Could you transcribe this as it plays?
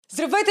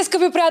Здравейте,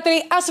 скъпи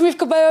приятели! Аз съм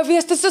Ивка Бебе.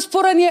 Вие сте с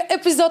поредния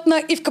епизод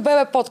на Ивка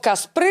Бебе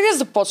подкаст. Преди да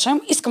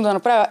започнем, искам да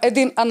направя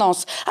един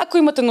анонс. Ако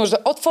имате нужда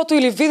от фото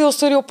или видео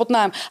студио под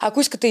наем,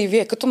 ако искате и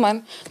вие, като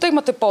мен, да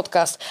имате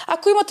подкаст,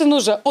 ако имате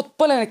нужда от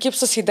пълен екип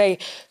с идеи,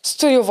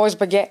 Studio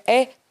Voice BG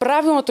е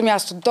правилното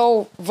място.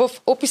 Долу в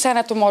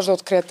описанието може да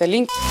откриете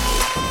линк.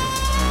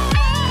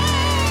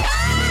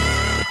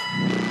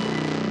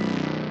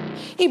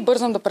 И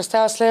бързам да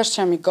представя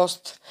следващия ми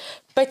гост.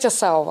 Петя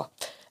Савова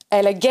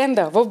е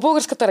легенда в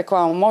българската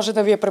реклама. Може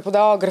да ви е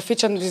преподавала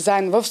графичен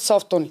дизайн в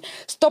Софтуни.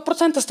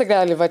 100% сте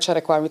гледали вече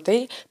рекламите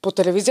й по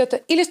телевизията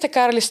или сте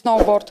карали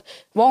сноуборд,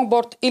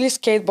 лонгборд или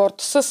скейтборд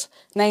с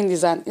нейн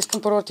дизайн.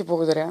 Искам първо да ти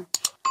благодаря,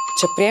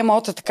 че приема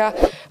от така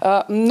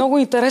много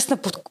интересна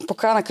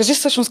покана. Кажи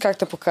всъщност как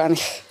те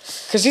поканих.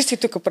 Кажи си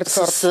тук пред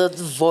хората. С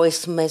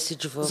voice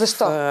message в...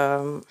 Защо?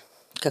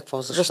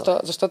 Какво защо?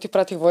 Защо ти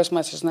пратих voice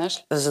message, знаеш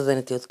ли? За да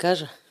не ти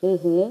откажа.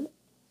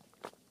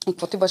 И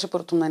какво ти беше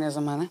първото мнение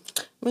за мене?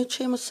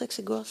 Че има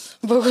секси глас.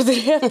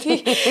 Благодаря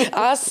ти.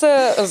 Аз,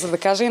 за да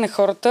кажа и на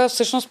хората,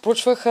 всъщност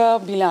проучвах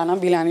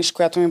Биляниш,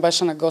 която ми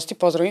беше на гости.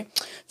 Поздрави,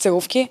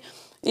 целувки.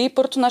 И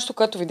първото нещо,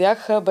 което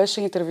видях,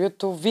 беше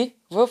интервюто ви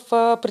в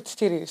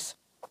Представирис.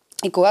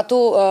 И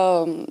когато,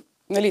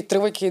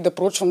 тръгвайки да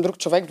проучвам друг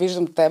човек,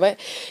 виждам тебе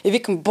и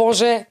викам,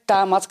 боже,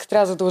 тая мацка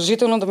трябва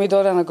задължително да ми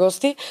дойде на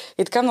гости.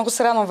 И така много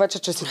се радвам вече,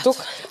 че си тук.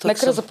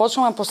 Нека да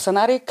започваме по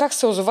сценарий. Как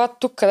се озова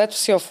тук, където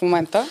си в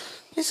момента?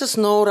 И с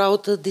много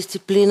работа,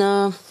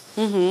 дисциплина,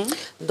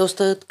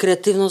 доста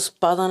креативност,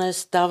 падане,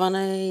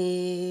 ставане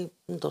и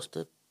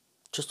доста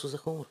чувство за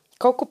хумор.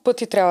 Колко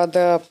пъти трябва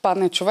да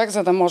падне човек,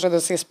 за да може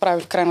да се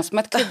изправи в крайна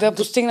сметка и да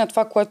постигне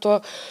това,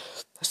 което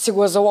си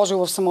го е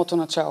заложил в самото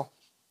начало?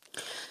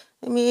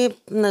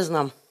 Не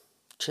знам.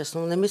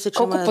 Честно, не мисля,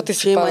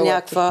 че има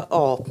някаква...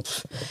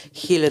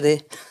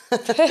 Хиляди.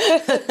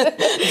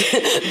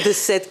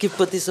 Десетки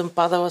пъти съм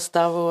падала,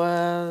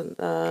 ставала.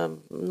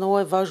 Много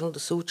е важно да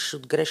се учиш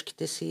от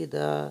грешките си,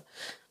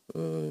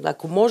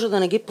 ако може да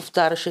не ги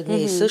повтаряш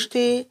едни и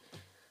същи,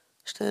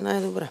 ще е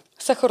най-добре.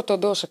 Сега хората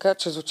отдолу ще кажат,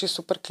 че звучи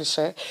супер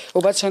клише,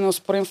 обаче не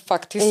успорим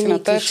факт.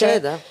 Истината е,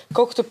 че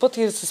колкото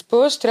пъти да се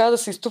спъваш, трябва да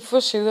се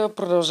изтупваш и да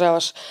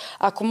продължаваш.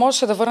 Ако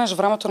можеш да върнеш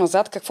времето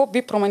назад, какво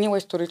би променила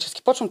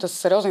исторически? Почвам с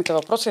сериозните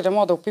въпроси, да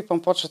мога да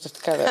опипам почвата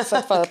така, да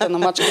след това да те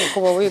намачкам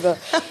хубаво и да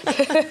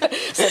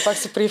все пак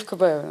си приивка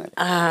бе.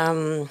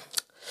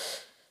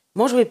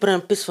 Може би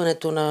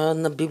пренаписването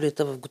на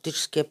Библията в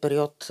готическия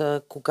период,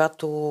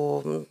 когато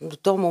до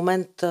този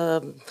момент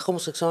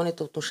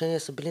хомосексуалните отношения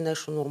са били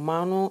нещо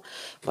нормално,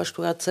 обаче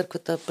тогава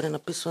църквата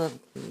пренаписва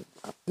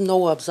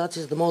много абзаци,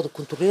 за да може да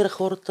контролира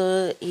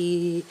хората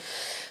и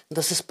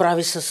да се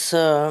справи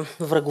с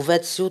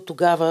враговете си. От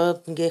тогава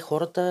гей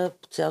хората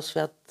по цял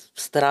свят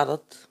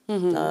страдат.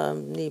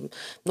 И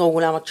много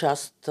голяма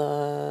част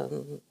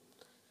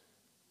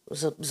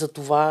за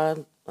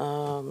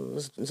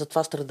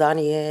това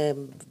страдание е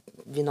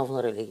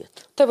виновна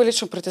религията. Тебе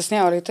лично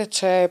притеснява ли те,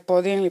 че по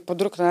един или по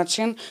друг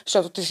начин,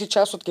 защото ти си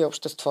част от гей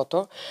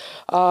обществото,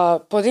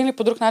 по един или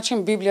по друг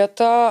начин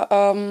Библията,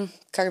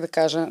 как да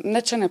кажа,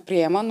 не че не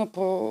приема, но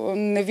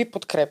не ви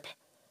подкрепя?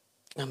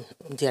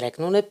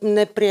 Директно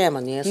не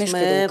приема. Ние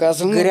сме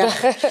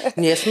грях.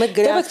 Ние сме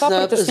грях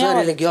за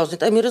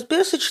религиозните.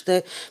 Разбира се, че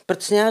те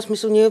притеснява.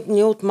 Смисъл,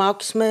 ние от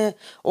малки сме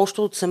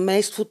още от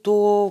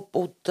семейството,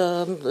 от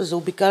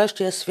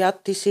заобикалящия свят,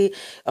 ти си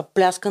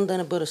пляскан да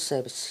не бъдеш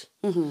себе си.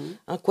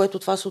 Което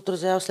това се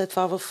отразява след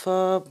това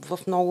в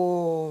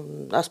много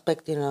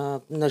аспекти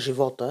на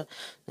живота.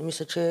 Не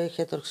мисля, че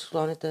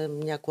хетеросексуалните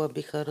някога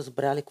биха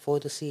разбрали какво е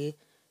да си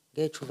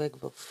гей човек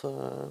в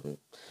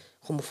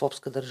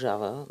хомофобска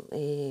държава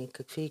и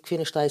какви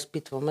неща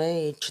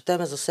изпитваме и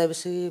четеме за себе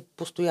си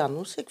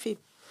постоянно. Всеки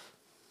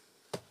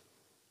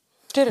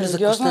Ти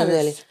религиозна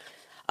ли си?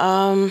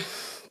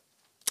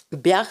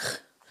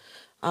 Бях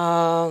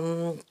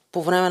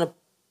по време на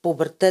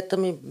пубертета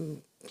ми.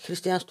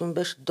 Християнството ми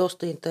беше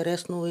доста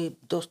интересно и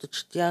доста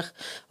четях,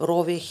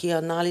 рових и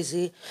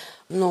анализи,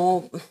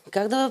 но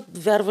как да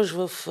вярваш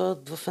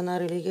в една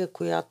религия,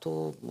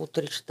 която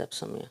отрича теб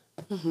самия?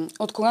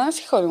 От кога не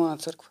си ходила на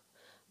църква?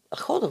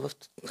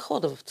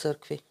 Хода в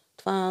църкви.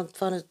 Това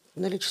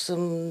че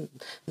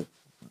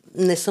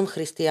не съм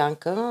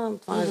християнка,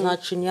 това не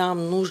значи, че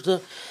нямам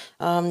нужда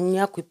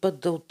някой път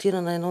да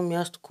отида на едно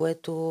място,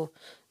 което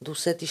да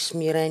усетиш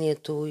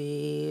смирението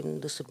и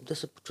да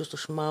се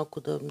почувстваш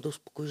малко, да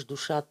успокоиш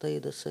душата и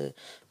да се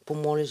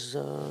помолиш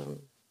за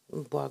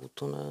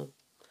благото на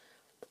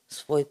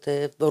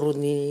своите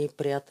родни и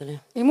приятели.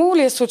 Имало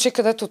ли е случай,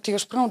 където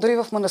отиваш, примерно дали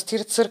в манастир,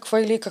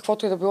 църква или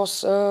каквото и да било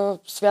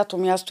свято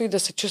място и да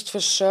се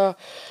чувстваш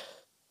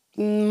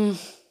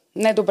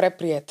недобре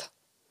приета?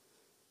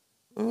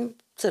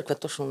 Църква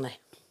точно не.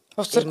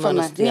 В църква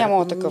не.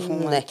 Нямало такъв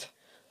момент.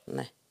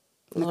 Не.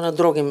 Но на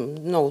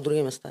много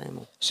други места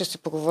има. Ще си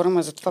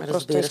поговорим за това.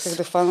 Просто исках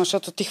да хвана,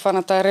 защото ти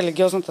хвана тая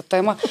религиозната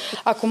тема.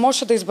 Ако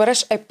можеш да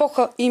избереш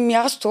епоха и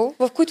място,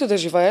 в които да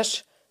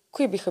живееш,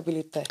 кои биха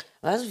били те?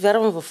 Аз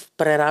вярвам в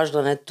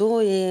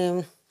прераждането и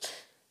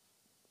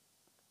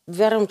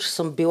Вярвам, че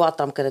съм била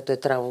там, където е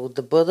трябвало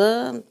да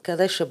бъда.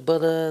 Къде ще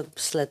бъда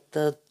след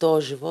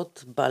този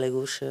живот, бали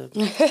го,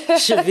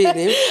 ще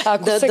видим.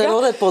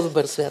 Да е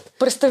по-добър свят.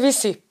 Представи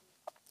си,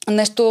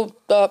 нещо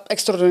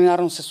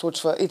екстраординарно се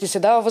случва и ти се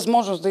дава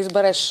възможност да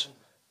избереш.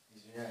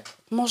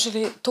 Може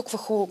ли, толкова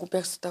хубаво го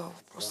бях задавал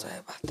въпроса,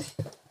 бате.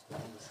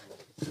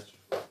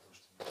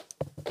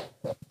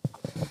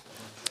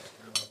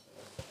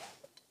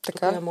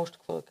 Така? Нямам още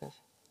какво да кажа.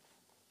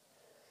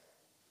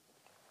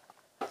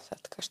 Сега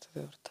така ще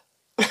ви върта.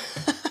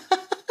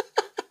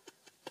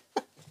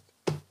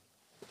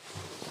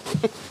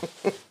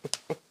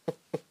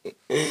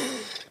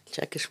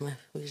 Чакаш ме,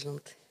 виждам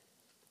те.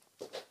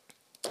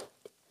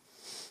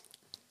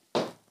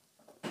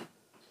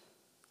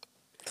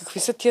 Какви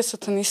са тия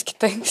сатанистки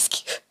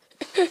тениски?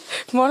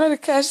 Моля да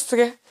кажеш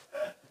сега.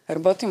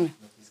 Работим ли?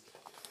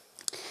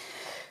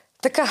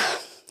 Така,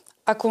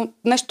 ако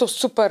нещо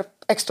супер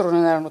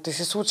екстраординарно ти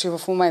се случи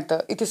в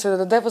момента и ти се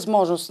даде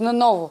възможност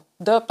наново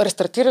да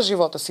рестартираш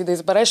живота си, да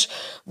избереш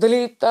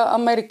дали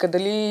Америка,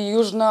 дали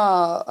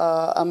Южна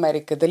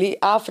Америка, дали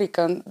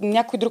Африка,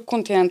 някой друг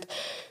континент,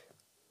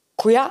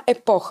 коя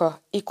епоха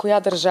и коя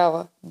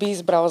държава би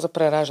избрала за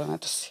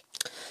прераждането си?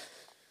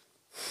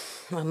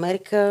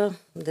 Америка,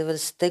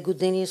 90-те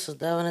години,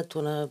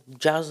 създаването на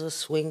джаза,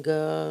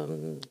 свинга,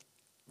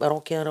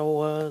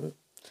 рок-н-рола,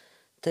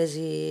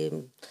 тези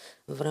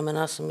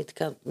времена са ми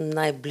така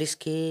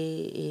най-близки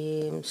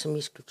и са ми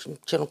изключени.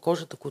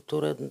 Чернокожата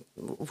култура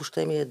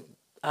въобще ми е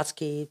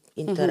адски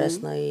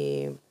интересна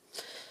и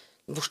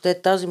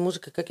въобще тази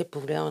музика как е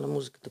повлияла на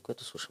музиката,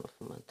 която слушам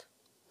в момента.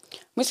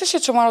 Мислиш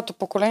ли, че младото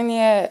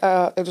поколение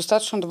е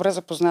достатъчно добре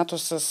запознато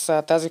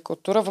с тази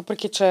култура,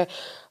 въпреки че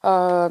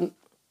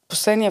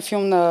последния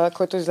филм,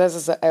 който излезе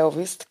за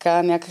Елвис,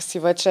 така някакси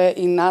вече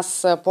и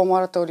нас,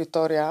 по-младата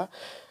аудитория,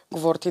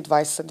 говори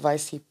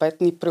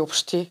 20-25, ни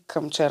приобщи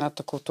към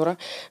черната култура.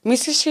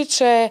 Мислиш ли,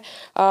 че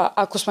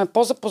ако сме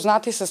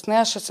по-запознати с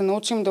нея, ще се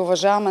научим да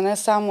уважаваме не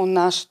само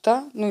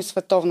нашата, но и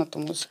световната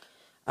музика?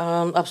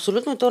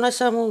 Абсолютно, и то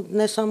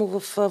не само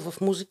в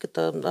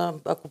музиката.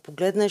 Ако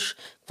погледнеш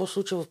какво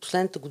случва в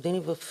последните години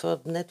в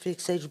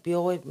Netflix,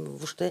 HBO и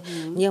въобще,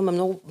 ние имаме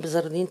много,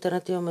 заради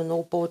интернет имаме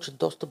много повече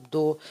достъп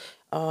до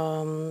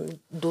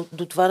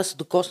това да се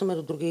докоснем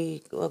до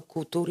други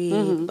култури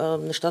и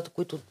нещата,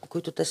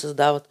 които те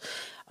създават.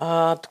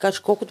 Така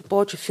че колкото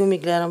повече филми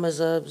гледаме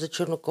за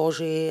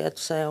чернокожи,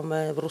 ето сега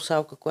имаме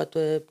Русалка, която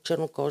е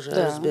чернокожа,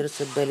 разбира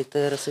се,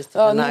 белите расисти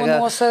веднага.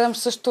 007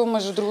 също,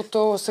 между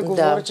другото, се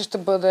говори, че ще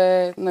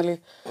бъде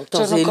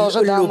чернокожа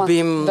този дама.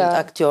 Любим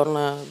актьор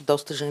на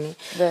доста жени.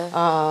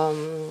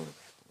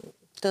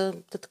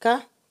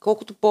 Така,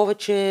 колкото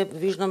повече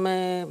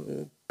виждаме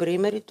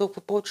примери,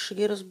 толкова повече ще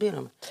ги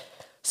разбираме.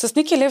 С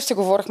Ники Лев си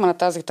говорихме на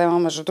тази тема,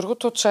 между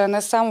другото, че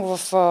не само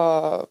в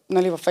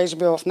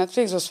HBO, в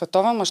Netflix, за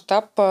световен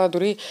мащаб,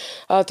 дори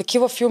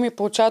такива филми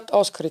получават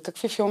Оскари.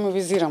 Какви филми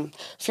визирам?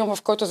 Филм,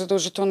 в който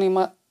задължително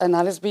има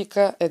една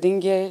лесбийка, един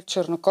гей,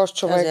 чернокож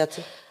човек.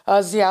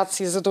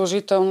 Азиаци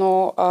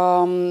задължително.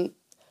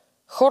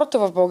 Хората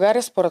в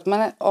България, според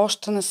мен,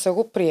 още не са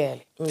го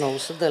приели. Много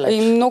са далеч.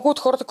 И много от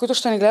хората, които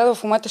ще ни гледат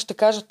в момента, ще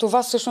кажат,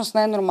 това всъщност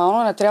не е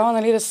нормално, не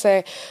трябва да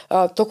се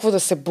толкова да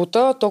се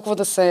бута, толкова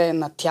да се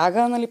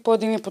натяга по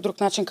един или по друг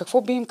начин.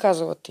 Какво би им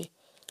казала ти?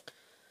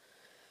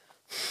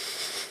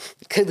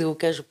 Как да го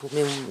кажа по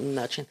мил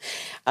начин?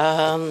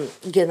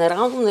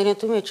 Генерално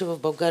мнението ми е, че в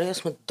България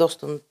сме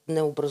доста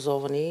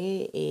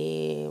необразовани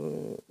и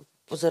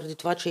заради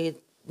това, че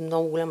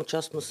много голяма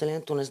част от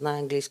населението не знае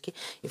английски,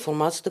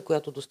 информацията,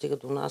 която достига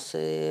до нас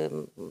е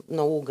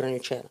много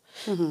ограничена.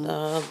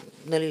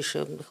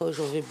 Ще ходиш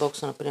в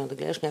вибокса, например, да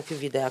гледаш някакви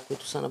видеа,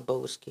 които са на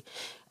български.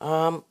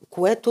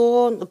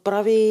 Което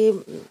прави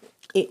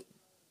и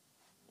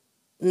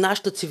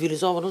нашата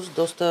цивилизованост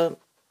доста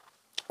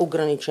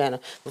ограничена.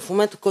 В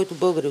момента, в който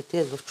българи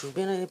отидат в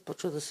чужбина и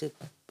почват да се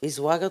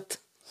излагат.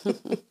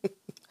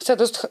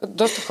 Сега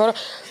доста хора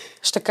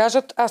ще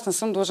кажат, аз не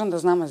съм длъжен да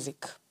знам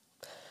език.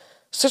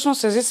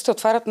 Всъщност езиците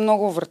отварят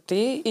много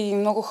врати и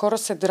много хора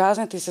се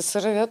дразнят и се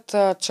сърдят,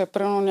 че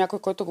примерно някой,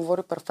 който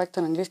говори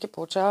перфектен английски,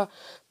 получава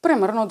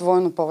примерно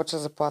двойно повече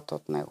заплата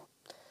от него.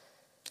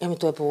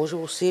 Той е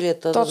положил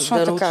усилията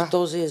да научи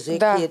този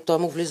език и той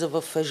му влиза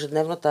в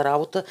ежедневната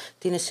работа.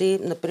 Ти не си,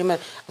 например,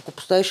 ако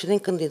поставиш един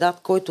кандидат,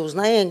 който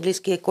знае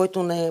английски и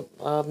който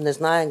не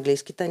знае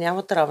английски, те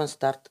нямат равен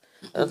старт.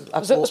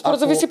 Според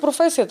зависи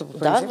професията. По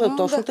принцип,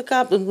 точно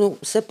така. Но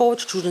все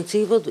повече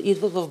чужденци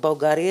идват в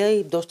България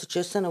и доста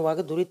често се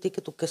налага дори ти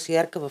като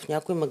касиерка в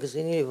някой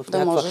магазин или в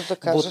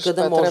някаква будка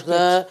да можеш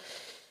да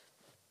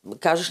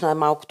кажеш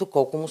най-малкото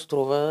колко му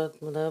струва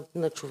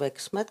на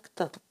човек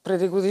сметката.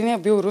 Преди години е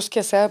бил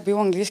руския, сега е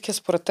бил английския.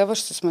 Според тебе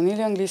ще се смени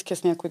ли английския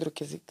с някой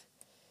друг език?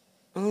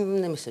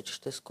 Не мисля, че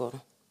ще е скоро.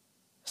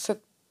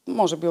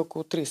 Може би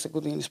около 30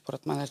 години,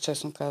 според мен,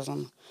 честно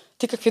казано.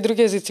 Ти какви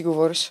други езици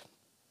говориш?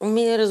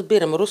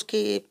 Разбирам руски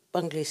и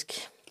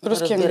английски.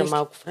 Разбирам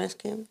малко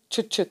френски.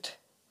 Чуть-чуть.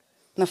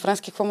 На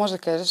френски какво можеш да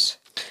кажеш?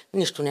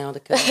 Нищо няма да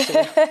кажа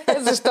сега.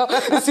 Защо?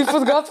 Си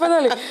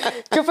подготвена ли?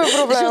 Какъв е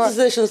проблема? Защото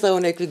срещам само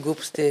някакви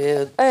глупости.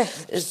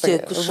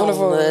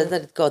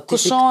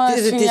 Кушон е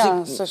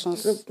свиня,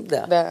 всъщност.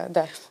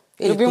 Да.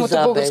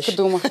 Любимата българска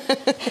дума.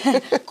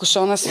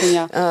 Кушона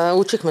свиня.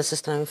 Учихме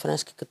сестра ми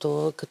френски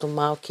като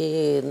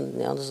малки.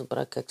 Няма да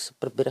забравя как се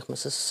прибирахме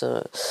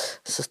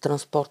с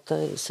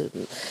транспорта и се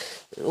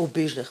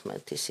обиждахме.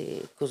 Ти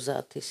си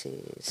коза, ти си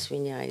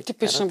свиня. И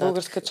типична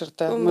българска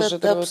черта.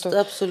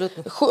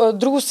 Абсолютно.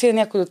 Друго си е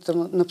някой да те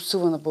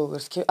напсува на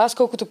български. Аз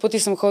колкото пъти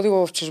съм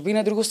ходила в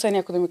чужбина, друго си е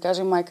някой да ми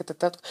каже майката,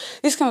 татко.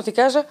 Искам да ти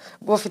кажа,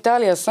 в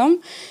Италия съм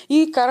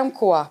и карам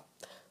кола.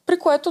 При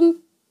което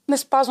не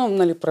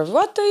спазвам,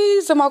 правилата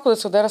и за малко да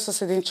се удара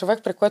с един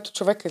човек, при което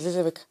човек излиза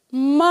и вика,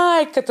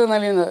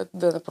 майката,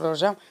 да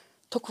продължавам.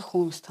 Толкова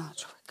хубаво ми стана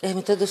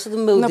човек. Те да са да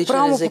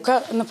мелодичен език.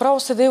 Направо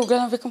седя и го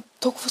гледам, викам,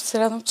 толкова се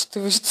радвам, че те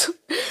виждам.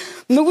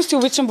 Много си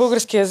обичам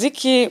български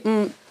язик и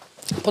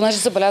понеже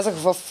забелязах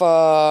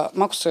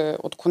малко се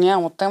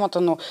отклонявам от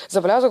темата, но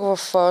забелязах в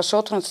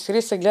шоуто на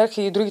Цитири се гледах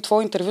и други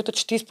твои интервюта,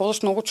 че ти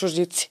използваш много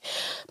чуждици.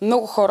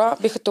 Много хора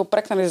биха те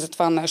опрекнали за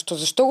това нещо.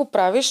 Защо го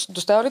правиш?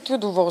 Доставя ли ти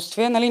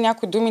удоволствие?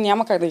 Някои думи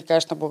няма как да ги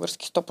кажеш на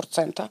български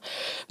 100%,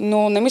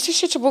 но не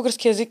мислиш ли, че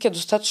български язик е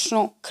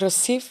достатъчно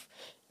красив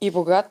и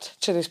богат,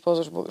 че да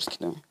използваш български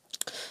думи?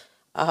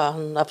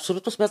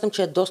 Абсолютно смятам,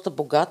 че е доста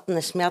богат.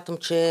 Не смятам,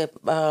 че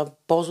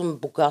ползвам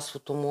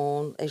богатството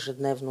му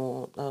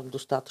ежедневно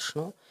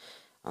достатъчно.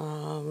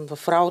 В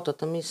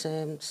работата ми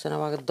се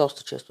налагат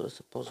доста често да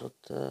се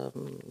ползват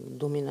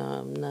думи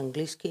на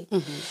английски.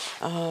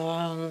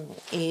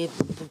 И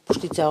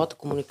почти цялата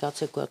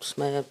комуникация, която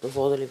сме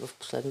водили в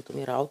последната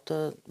ми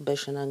работа,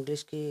 беше на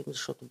английски,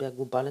 защото бях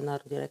глобален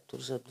арт-директор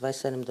за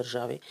 27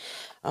 държави.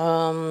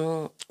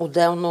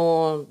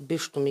 Отделно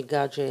бившото ми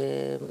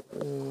гадже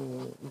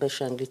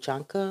беше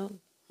англичанка.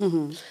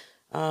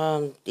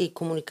 И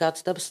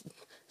комуникацията...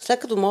 След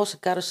като мога да се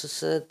караш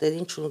с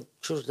един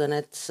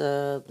чужденец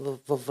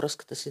във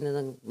връзката си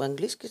на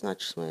английски,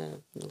 значи сме...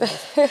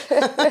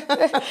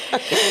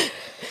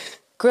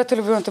 Която е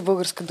любимата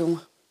българска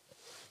дума?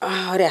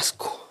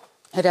 Рязко.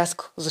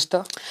 Рязко.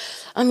 Защо?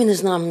 Не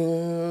знам.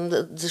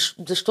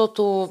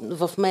 Защото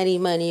в мен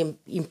има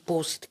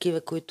импулси,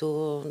 такива,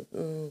 които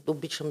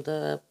обичам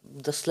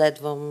да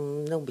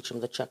следвам. Не обичам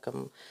да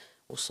чакам.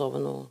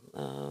 Особено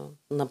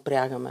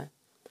напрягаме.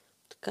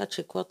 Така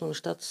че, когато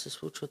нещата се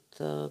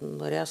случват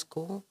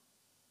рязко...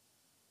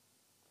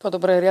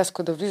 По-добре е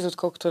рязко да влиза,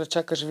 отколкото да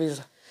чакаш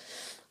виза.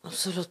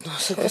 Абсолютно,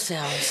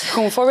 съгласявам се.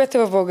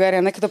 Хомофобията в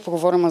България, нека да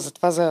поговорим за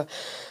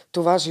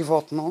това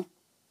животно.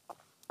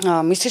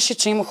 Мислиш ли,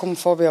 че има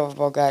хомофобия в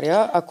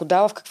България? Ако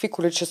да, в какви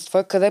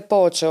количества? Къде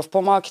повече? В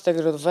по-малките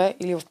градове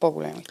или в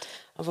по-големите?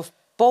 В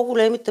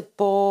по-големите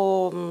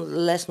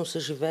по-лесно се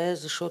живее,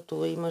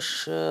 защото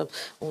имаш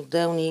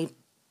отделни...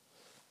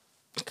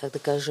 Как да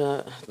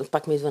кажа,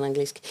 пак ми идва на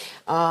английски.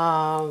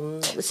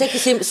 Всеки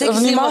си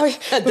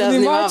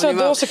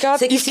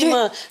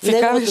има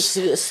неговата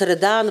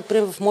среда.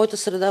 Например, в моята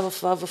среда,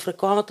 в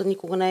рекламата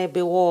никога не е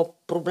било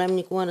проблем,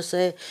 никога не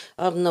се е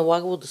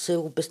налагало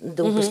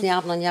да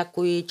обяснявам на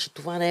някой, че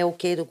това не е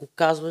окей да го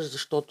казваш,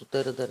 защото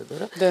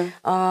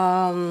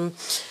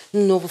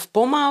но в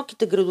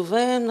по-малките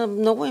градове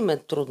много им е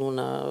трудно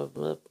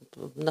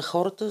на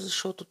хората,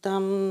 защото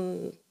там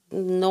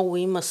много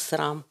има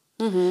срам.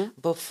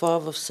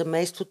 В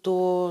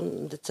семейството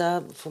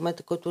деца в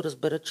момента, който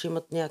разберат, че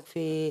имат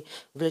някакви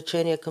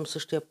влечения към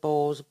същия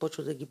пол,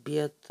 започват да ги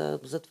бият,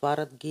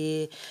 затварят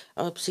ги,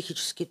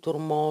 психически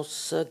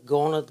тормоз,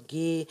 гонят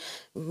ги.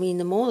 И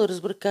не мога да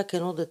разбера как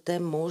едно дете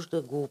може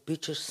да го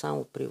обичаш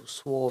само при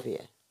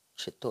условие,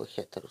 че то е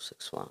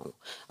хетеросексуално.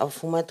 А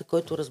в момента,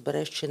 който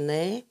разбереш, че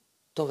не е,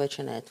 то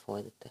вече не е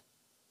твое дете.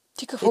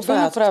 Ти какво би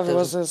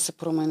направила, за да се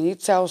промени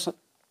цялостно?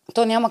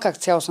 То няма как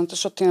цялостната,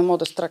 защото ти не мога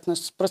да стракнеш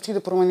с пръсти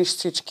да промениш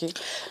всички.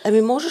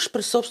 Можеш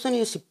през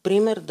собствения си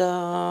пример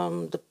да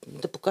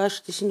покажеш,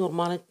 че ти си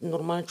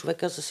нормален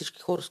човек. Аз за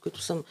всички хора, с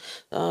които съм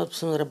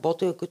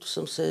работила, които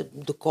съм се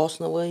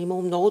докоснала,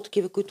 имало много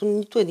такива, които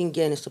нито един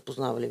гей не са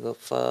познавали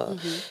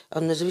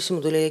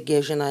независимо дали е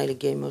гей жена или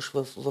гей мъж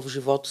в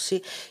живота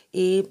си.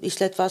 И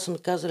след това съм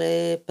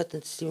казала,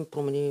 петната си ми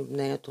промени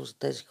мнението за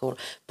тези хора.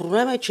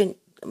 Проблемът е, че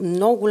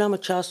много голяма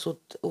част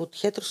от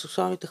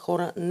хетеросексуалните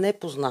хора не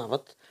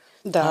познават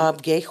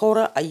гей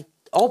хора, а и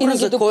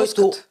образа,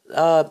 който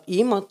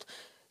имат,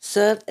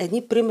 са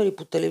едни примери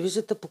по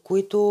телевизията, по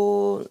които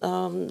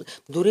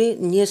дори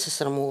ние се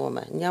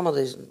срамуваме. Няма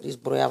да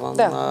изброявам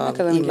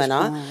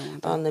имена.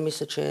 Не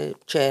мисля,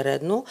 че е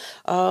редно.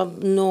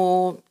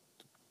 Но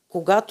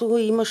когато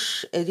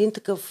имаш един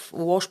такъв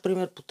лош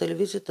пример по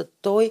телевизията,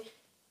 той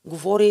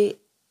говори,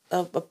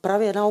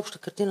 прави една обща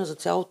картина за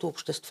цялото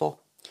общество.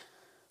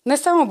 Не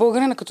само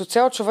българина, като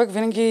цял човек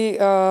винаги,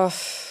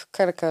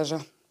 как да кажа,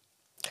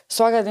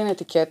 слага един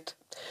етикет.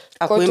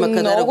 Ако има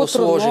къде да го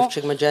сложи в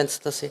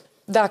чекмедженцата си.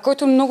 Да,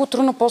 който много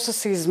трудно после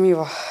се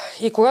измива.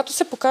 И когато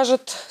се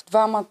покажат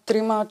 2,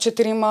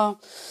 3,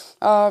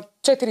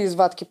 4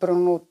 извадки,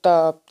 примерно от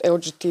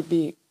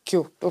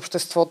LGBTQ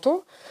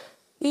обществото,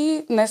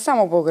 И не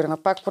само българина,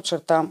 пак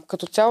подчертавам,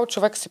 като цяло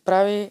човек си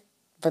прави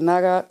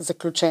веднага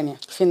заключение,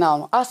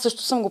 финално. Аз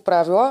също съм го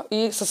правила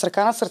и с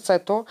ръка на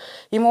сърцето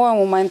имало е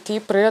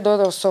моменти, преди да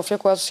дойда в София,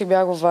 когато си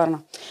бях във Варна.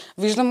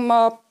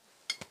 Виждам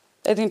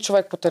един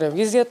човек по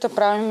телевизията,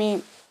 прави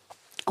ми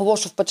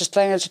лошо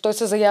впечатление, че той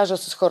се заяжда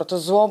с хората,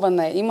 злобен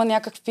е, има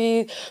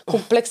някакви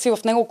комплекси в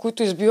него,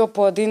 които избива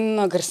по един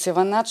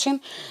агресивен начин.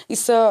 И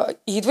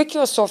идвайки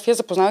в София,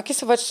 запознавайки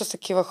се вече с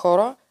такива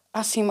хора,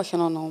 аз имах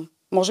едно на ум.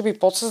 Може би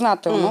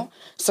подсъзнателно.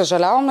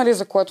 Съжалявам, нали,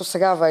 за което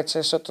сега вече,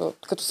 защото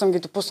като съм ги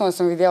допуснала,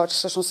 съм видяла, че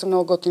всъщност са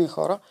много готини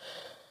хора.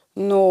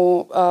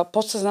 Но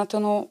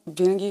подсъзнателно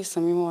винаги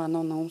съм имала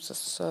едно на ум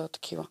с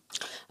такива.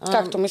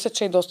 Както мисля,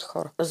 че и доста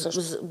хора.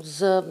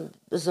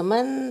 За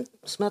мен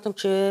смятам,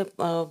 че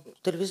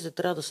телевизията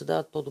трябва да се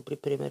дават по-добри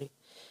примери.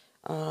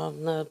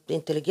 На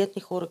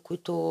интелигентни хора,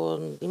 които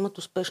имат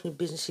успешни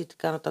бизнеси и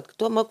така нататък.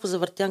 Това е малко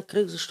завъртян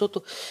кръг,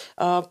 защото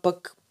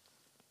пък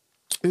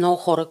много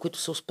хора, които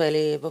са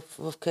успели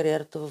в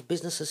кариерата, в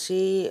бизнеса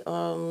си,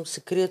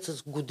 се крият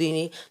с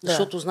години,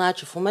 защото знаят,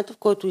 че в момента, в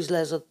който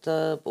излезат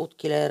от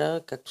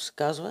килера, както се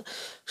казва,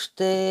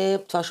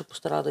 това ще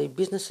пострада и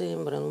бизнеса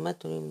им,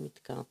 реномето им и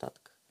така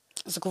нататък.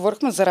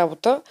 Заговорихме за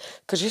работа.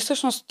 Кажи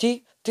всъщност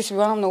ти си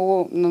била на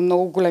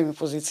много големи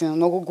позиции, на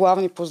много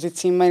главни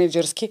позиции,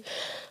 менеджерски.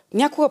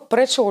 Някога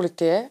пречело ли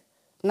ти е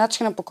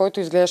начина, по който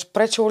изглеждаш?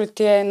 Пречело ли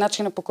ти е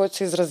начина, по който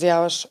се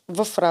изразяваш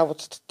в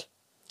работата ти?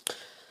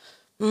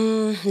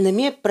 Не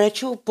ми е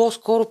пречило,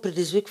 по-скоро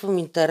предизвиквам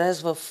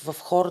интерес в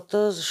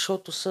хората,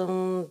 защото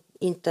съм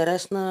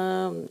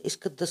интересна,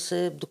 искат да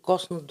се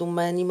докоснат до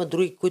мен. Има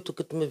други, които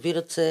като ме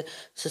видят се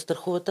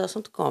страхуват. Аз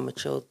съм такова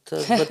мече.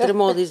 Вътре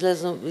мога да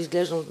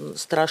изглеждам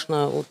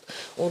страшна,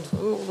 но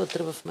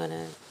вътре в мен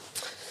е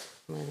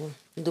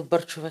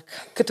добър човек.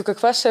 Като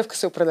каква шефка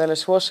се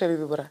определяш? Лоша или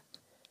добра?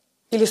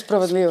 Или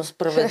справедлива?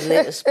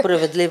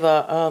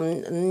 Справедлива.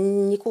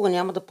 Никога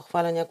няма да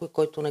похваля някой,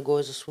 който не го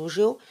е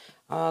заслужил.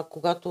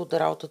 Когато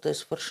работата е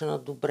свършена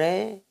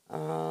добре,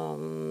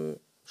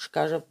 ще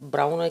кажа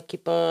браво на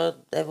екипа,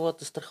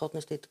 еволата,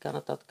 страхотни сте и така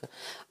нататък.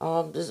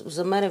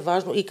 За мен е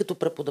важно и като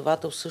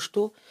преподавател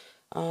също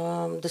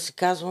да си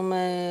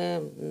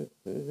казваме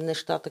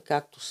нещата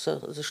както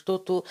са.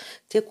 Защото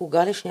ти ако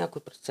галиш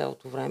някой през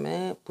цялото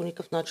време, по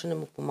никакъв начин не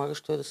му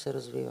помагаш той да се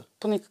развива.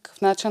 По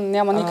никакъв начин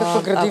няма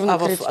никаква градивна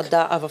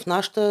критика. В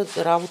нашата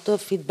работа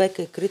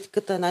фидбека и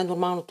критиката е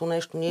най-нормалното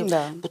нещо.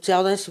 Ние по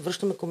цял ден си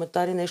връщаме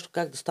коментари, нещо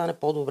как да стане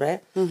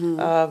по-добре,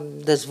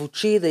 да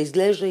звучи, да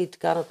изглежда и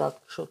така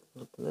нататък. Защото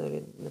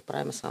не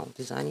правим само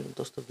дизайни,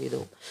 доста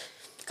видео.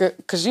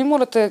 Кажи,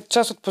 моля те,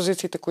 част от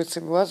позициите, които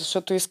си била,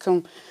 защото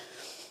искам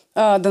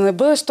да не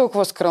бъдеш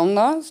толкова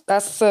скромна.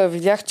 Аз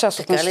видях част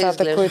от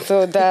нещата,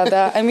 които...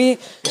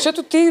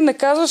 защото ти не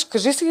казваш,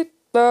 кажи си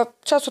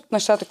част от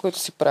нещата, които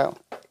си правил.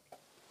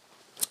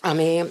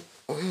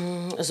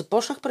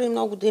 Започнах преди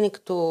много години,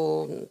 като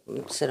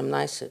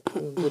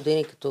 17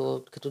 години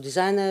като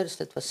дизайнер,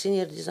 след това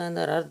синьор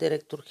дизайнер, арт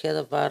директор,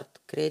 head of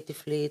art,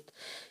 creative lead,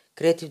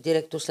 creative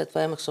директор, след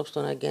това имах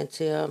собствена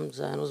агенция,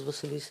 заедно с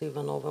Василиса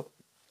Иванова.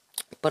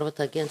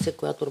 Първата агенция,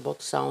 която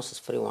работи само с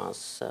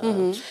фриланс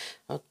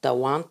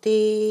таланти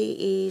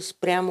и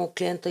спрямо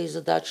клиента и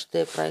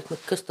задачите правихме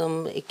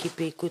къстъм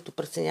екипи, които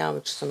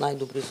преценяваме, че са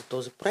най-добри за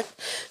този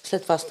проект.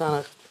 След това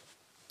станах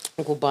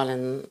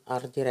глобален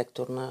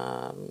арт-директор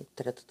на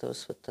третата в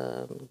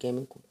света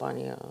гейминг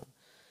компания.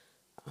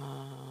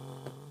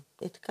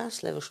 И така,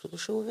 следващото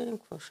ще го видим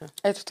какво ще.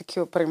 Ето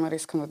такива примери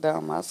искам да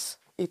давам аз.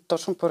 И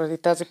точно поради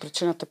тази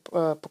причина те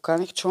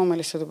поканих. Чуваме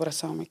ли се добре,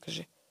 само ми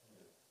кажи.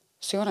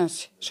 Сигурен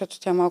си, защото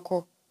тя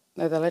малко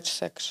недалече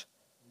секаш.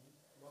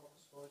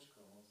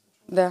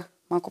 Да,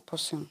 малко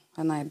по-силно.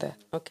 Една идея.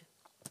 Okay.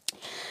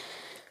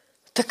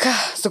 Така,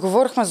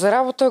 заговорихме за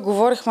работа,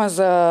 говорихме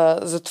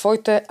за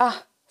твоите...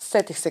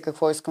 Сетих се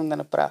какво искам да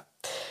направя.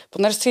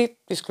 Понеже си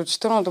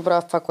изключително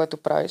добра в това, което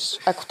правиш.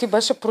 Ако ти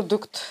беше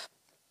продукт,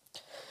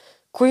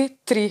 кои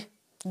 3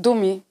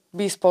 думи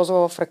би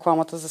използвала в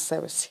рекламата за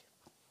себе си?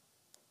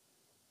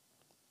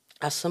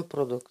 Аз съм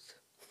продукт.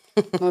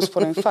 Но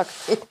спорен факт.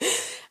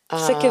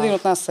 Всеки един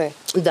от нас е.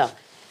 Да.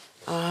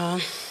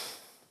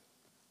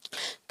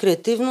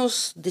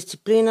 Креативност,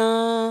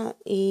 дисциплина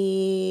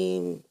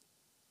и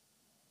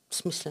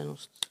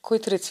смисленост. Кои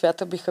 3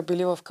 цвята биха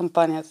били в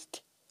кампанията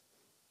ти?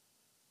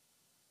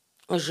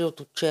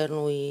 Жълто,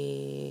 черно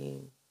и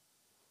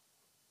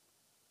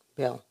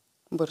бяло.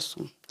 Бързо.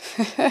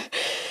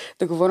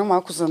 Да говорим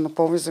малко за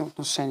наполови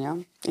взаимоотношения.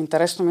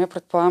 Интересно ми е,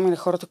 предполагам и на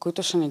хората,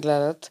 които ще ни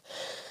гледат.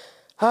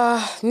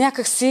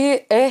 Някак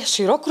си е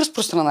широко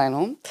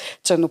разпространено,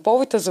 че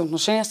еднополовите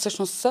взаимоотношения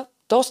всъщност са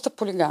доста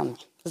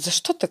полигамни.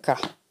 Защо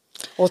така?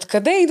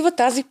 Откъде идва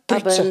тази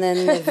притча?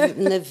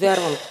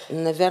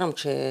 Не вярвам,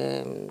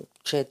 че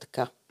е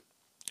така.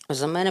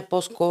 За мен е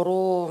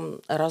по-скоро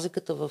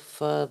разликата в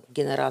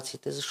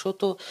генерациите,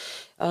 защото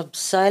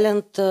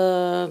Silent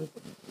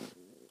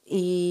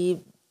и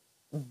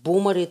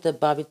бумарите,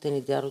 бабите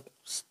ни,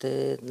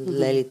 дядовците,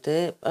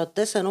 лелите,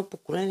 те са едно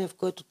поколение, в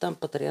което там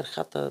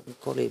патриархата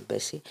коли и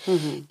беси.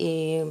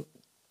 И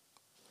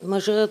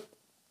мъжът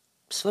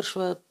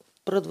свършва,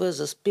 пръдва,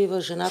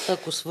 заспива, жената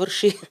ако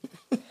свърши...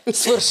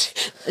 Свърши.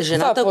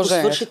 Жената ако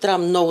свърши,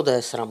 трябва много да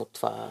е срам от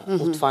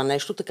това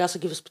нещо. Така са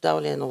ги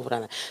възпитавали едно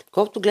време.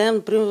 Колкото гледам,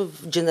 например,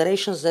 в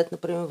Generation Z,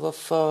 например, в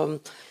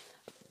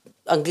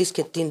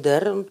английския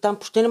Tinder, там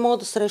почти не мога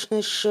да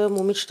срещнеш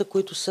момичета,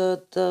 които са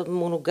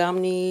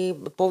моногамни,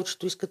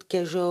 повечето искат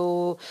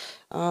casual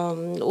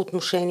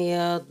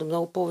отношения,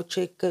 много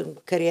повече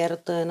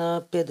кариерата е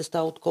на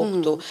пиедестал,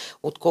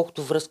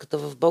 отколкото връзката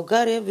в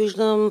България.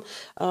 Виждам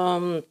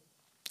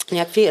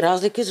някакви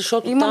разлики,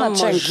 защото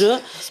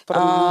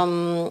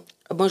там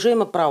мъжа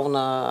има право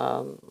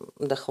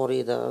да хори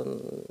и да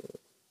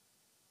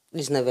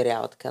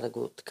изневерява, така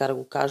да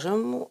го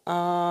кажем.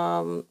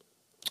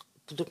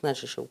 По друг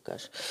начин ще го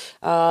кажа.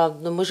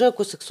 Мъжа,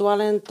 ако е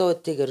сексуален, той е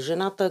тигър.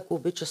 Жената, ако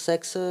обича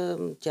секса,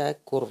 тя е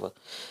курва.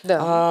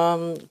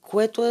 Да.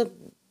 Което е,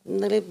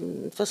 нали,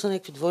 това са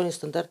някакви двойни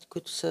стандарти,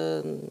 които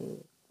са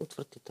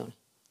отвратителни.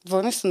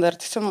 Двойни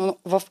стандарти са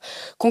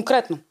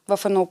конкретно в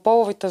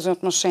еднополовите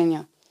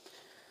взаимоотношения.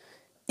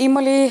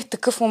 Има ли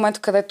такъв момент,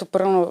 където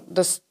първо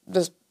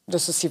да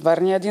са си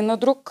верни един на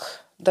друг,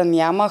 да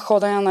няма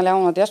ходене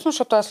наляво-надясно,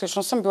 защото аз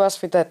лично съм била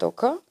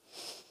свидетелка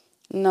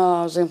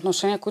на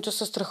взаимоотношения, които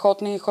са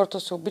страхотни и хората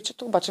се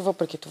обичат, обаче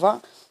въпреки това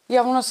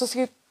явно не са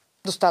си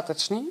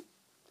достатъчни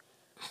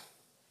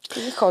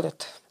и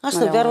ходят. Аз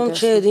не вярвам,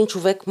 че един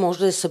човек може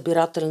да е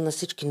събирател на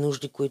всички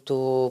нужди,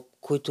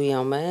 които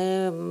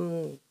имаме.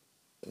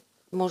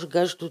 Може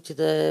гаджето ти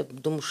да е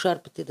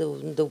домошарпът и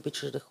да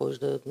обичаш да ходиш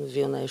да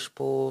вилнееш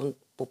по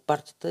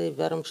партията и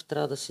вярвам, че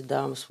трябва да си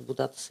даваме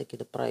свободата всеки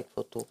да прави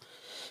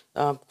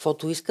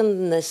каквото иска.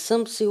 Не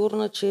съм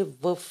сигурна, че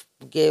в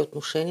гей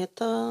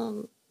отношенията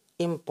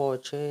има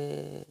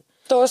повече...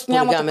 Тоест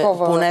няма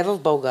такова... Поне в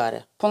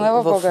България.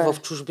 В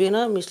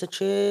чужбина мисля,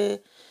 че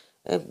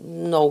е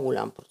много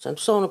голям процент.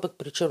 Особено пък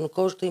при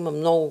чернокожите има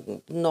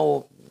много,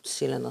 много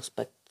силен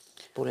аспект.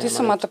 Ти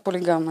самата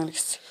полигамна ли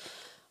си?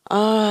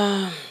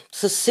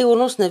 Със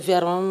сигурност не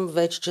вярвам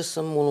вече, че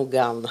съм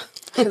моногамна.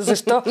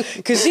 Защо?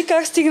 Кажи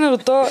как стигна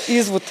до този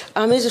извод.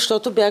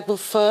 Защото бях в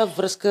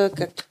връзка,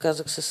 както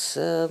казах, с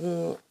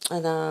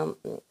една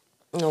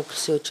много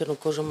красива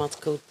чернокожа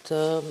мацка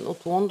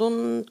от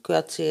Лондон,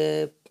 която си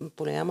е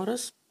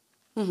полиаморъс.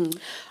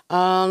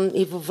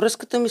 И във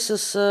връзката ми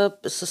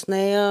с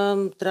нея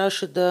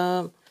трябваше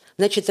да...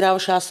 Не, че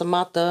трябваше, аз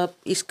самата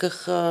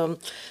исках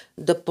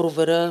да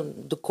проверя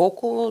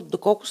доколко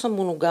съм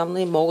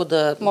моногамна и мога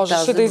да...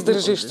 Можеш ли да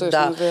издържиш?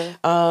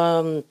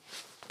 Да.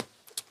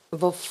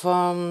 В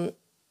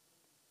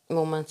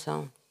момент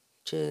само,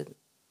 че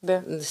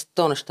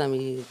 100 неща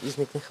ми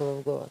изникнаха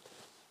в главата.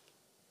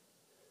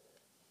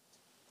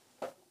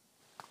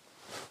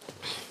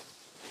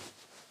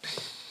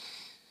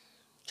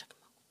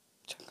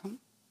 Чакам.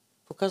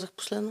 Показах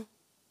последно?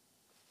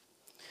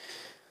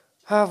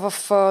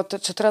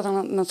 Че трябва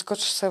да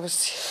надскочиш себе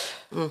си.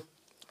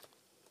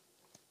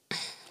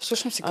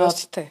 Слушам си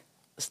гостите.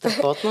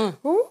 Страхотно.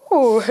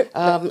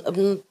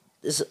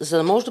 За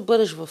да можеш да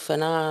бъдеш в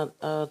една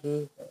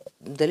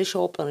дали ще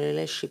open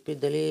relationship и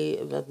дали,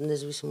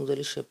 независимо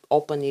дали ще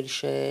open или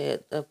ще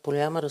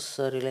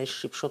polyamorous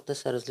relationship, защото те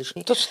са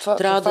различни. Точно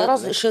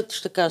трябва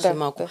ще кажа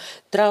малко.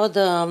 Трябва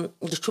да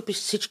щупиш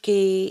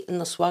всички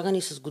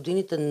наслагани с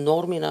годините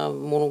норми на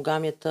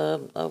моногамията,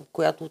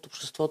 която от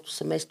обществото,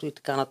 семейство и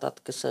така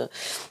нататък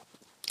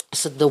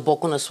са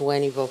дълбоко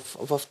наслоени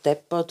в теб.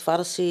 Това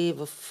да си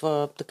в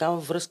такава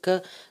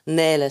връзка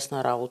не е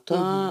лесна работа.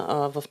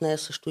 В нея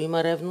също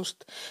има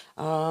ревност,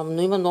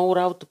 но има много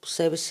работа по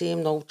себе си,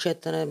 много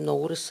четене,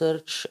 много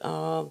ресърч,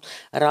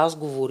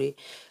 разговори.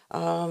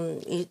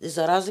 И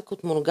за разлика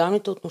от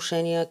моногамните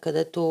отношения,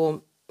 където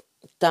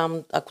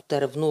там, ако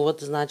те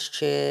ревнуват, значи,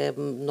 че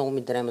много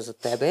ми дреме за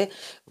тебе.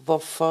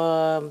 В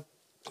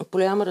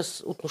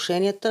полиаморъс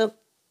отношенията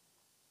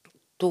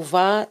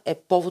това е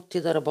повод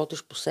ти да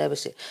работиш по себе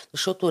си.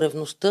 Защото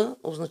ревността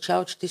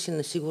означава, че ти си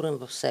несигурен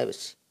в себе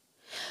си.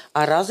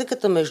 А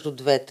разликата между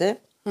двете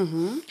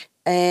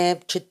е,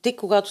 че ти,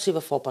 когато си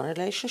в open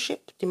relationship,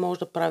 ти можеш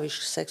да правиш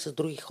секс с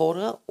други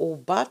хора,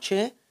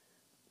 обаче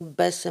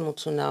без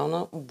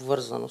емоционална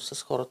обвързаност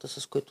с хората,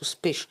 с които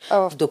спиш.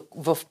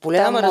 В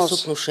полиаморъс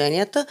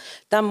отношенията,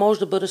 там може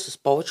да бъде с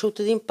повече от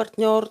един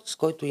партньор, с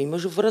който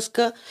имаш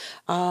връзка.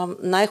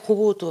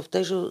 Най-хубавото в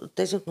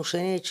тези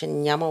отношения е, че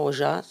няма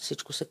лъжа,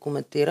 всичко се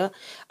коментира,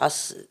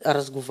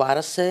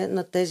 разговаря се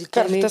на тези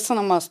теми. Картите са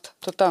на маста,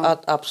 тотално.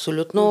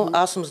 Абсолютно.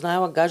 Аз съм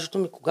знаела гаджето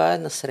ми кога е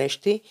на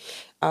срещи,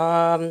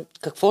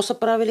 какво са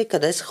правили,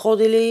 къде са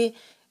ходили.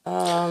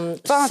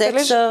 Това не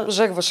ли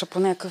жегваше по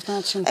някакъв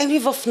начин?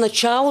 В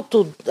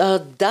началото,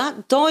 да,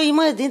 той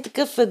има един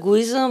такъв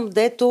егоизъм,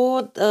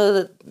 дето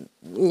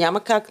няма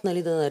как,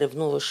 нали, да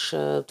наревнуваш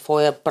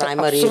твоя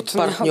праймари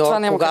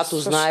партньор, когато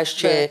знаеш,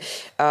 че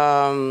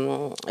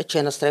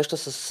е насреща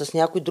с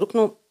някой друг,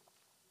 но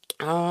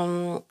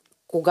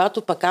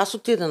когато пък аз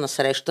отида на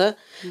среща,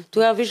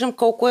 тогава виждам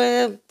колко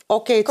е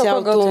окей,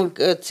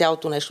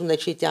 цялото нещо, не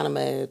че и тя не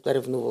ме е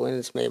ревнувала и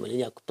не сме имали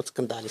някой път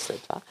скандали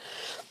след това.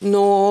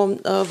 Но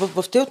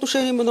в тези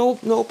отношения има много,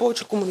 много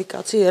повече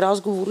комуникация и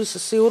разговори.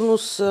 Със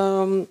сигурност,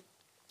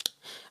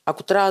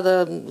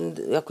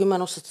 ако има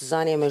едно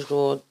състезание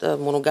между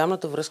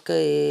моногамната връзка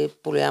и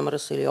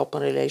полиаморъс или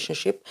open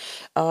relationship,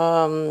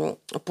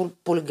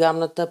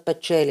 полигамната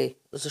печели,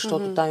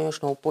 защото там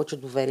имаш много повече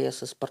доверие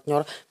с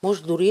партньора.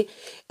 Може дори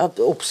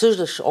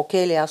обсъждаш,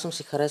 окей ли, аз съм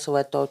си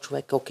харесала този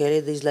човек, окей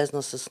ли да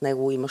излезна с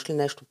него, имаш ли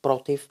нещо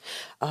против,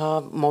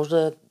 може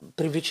да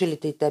привлича ли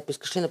те и теб,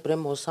 искаш ли, например,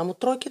 може само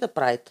тройки да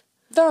правите.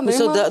 Да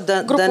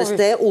не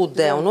сте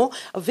отделно,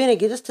 а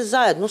винаги да сте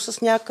заедно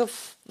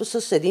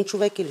с един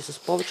човек или с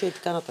повече и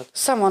така нататък.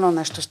 Само едно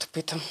нещо ще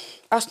питам.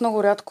 Аз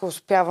много рядко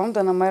успявам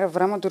да намеря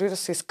време дори да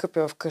се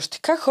изкъпя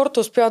вкъщи. Как хората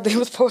успяват да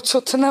имат повече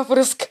от една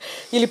връзка?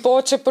 Или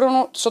повече,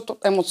 първо, защото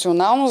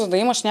емоционално, за да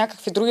имаш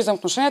някакви други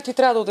взаимоотношения, ти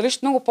трябва да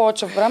отделиш много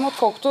повече време,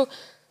 отколкото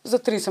за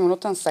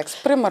 30-минутен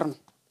секс. Примерно.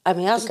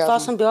 Ами аз затова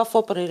съм била в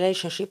open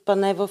relationship, а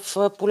не в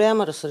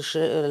polyamorous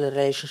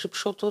relationship,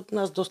 защото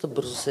аз доста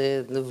бързо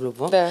се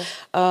влюбвам. Да.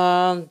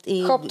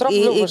 И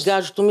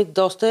гаджето ми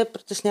доста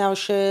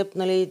притесняваше,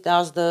 нали,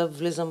 аз да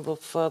влизам в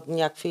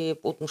някакви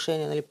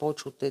отношения, нали,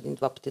 повече от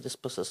един-два пъти да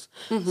спа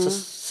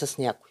с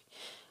някой.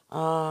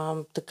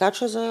 Така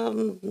че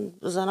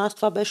за нас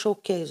това беше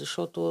окей,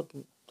 защото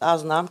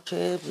аз знам,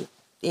 че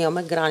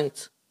имаме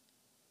граница.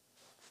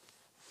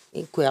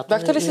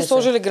 Бяхте ли си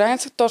сложили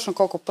граница точно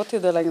колко пъти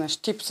да легнеш?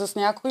 Тип с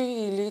някой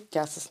или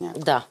тя с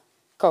някой? Да.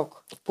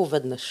 Колко?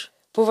 Поведнъж.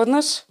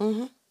 Поведнъж?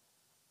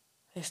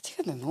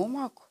 Стига да е много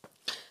малко.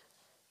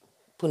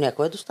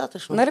 Понякога е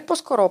достатъчно. Не ли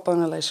по-скоро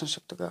open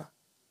relationship тогава?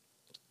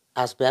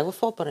 Аз бях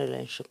в open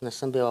relationship, не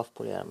съм била в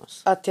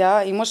polyamorous. А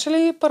тя имаше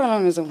ли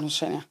паралелни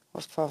взаимоотношения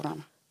в това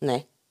време?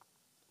 Не.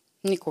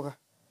 Никога?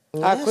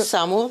 Не,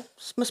 само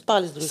сме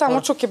спали с други само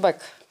хора. чук и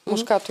бек.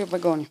 Мушкато и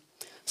бегони.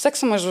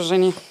 Секса между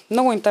жени.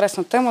 Много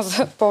интересна тема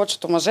за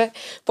повечето мъже.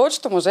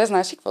 Повечето мъже,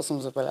 знаеш ли какво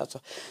съм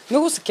забелязала?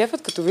 Много се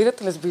кефят, като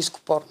видят лесбийско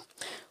порно.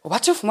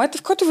 Обаче в момента,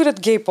 в който видят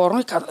гей порно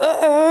и казват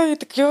и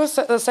такива,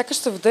 сякаш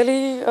са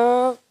видели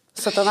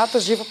сатаната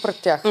жива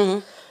пред тях.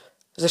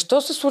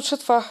 Защо се случва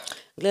това?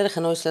 Гледах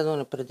едно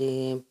изследване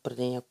преди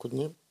няколко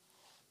дни.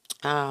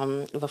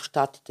 В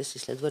Щатите се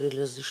изследвали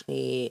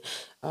различни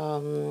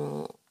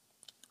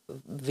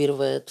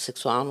видове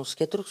сексуалност.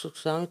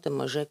 Хетеросексуалните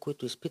мъже,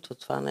 които изпитват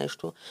това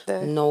нещо,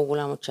 много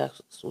голяма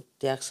част от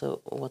тях са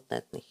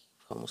латентни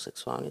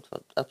хомосексуални. Това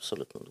е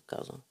абсолютно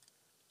доказано.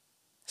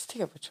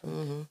 Стига бе, човек.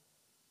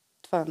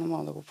 Това не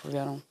мога да го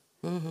повярвам.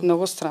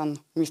 Много странно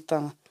ми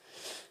стана.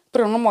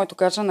 Примерно, моето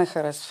гадже не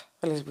харесва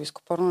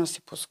лесбийско порно, не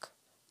си пуска.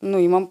 Но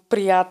имам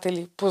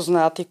приятели,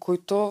 познати,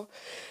 които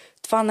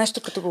това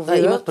нещо като го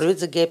видят... Имах предвид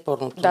за гей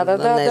порното,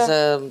 не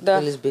за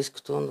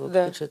лесбийското.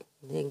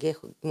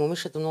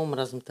 Момичета много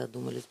мразим тази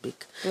дума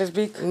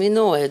лесбийка.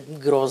 Много е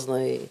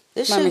грозна и...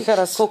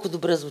 колко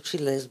добре звучи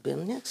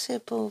лесбиян. Някакси е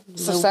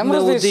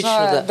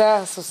по-мелодично.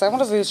 Да, съвсем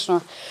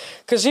различно.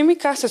 Кажи ми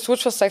как се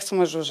случва секса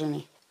между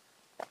жени.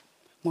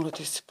 Моля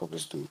ти си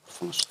по-близо до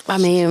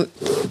микрофона.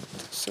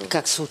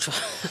 Как се случва?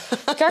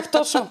 Как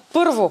точно?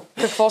 Първо,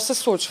 какво се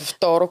случва?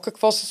 Второ,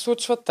 какво се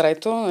случва?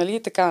 Трето, нали,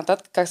 и така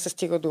нататък. Как се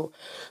стига до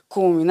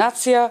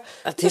кулминация?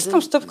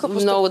 Искам стъпка по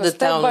стъпка. Много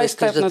детайлно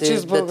искаш да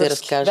ти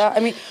разкажа.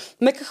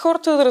 Нека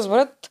хората да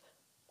разберат,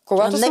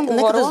 когато съм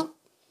говорила...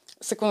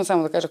 Секунда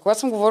само да кажа. Когато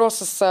съм говорила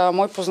с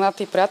мои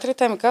познати и приятели,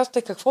 те ми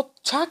казват, какво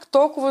чак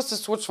толкова се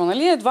случва?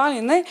 Нали? Едва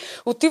ли не,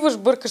 отиваш,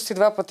 бъркаш си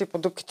 2 пъти по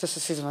дупките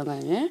с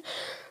извънение.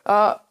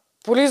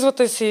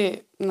 Полизвате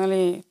си,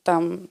 нали,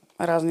 там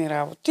разни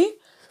работи.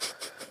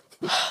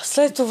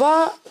 След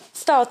това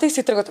ставате и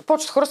си тръгвате.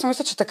 Повечето хора си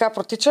мислят, че така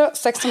протича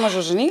секса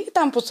между жени и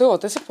там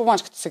поцелувате се,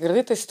 помачкате се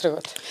градите и си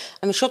тръгвате.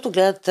 Защото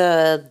гледат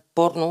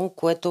порно,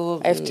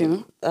 което...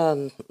 Ефтино.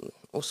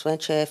 Освен,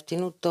 че е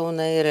ефтино, то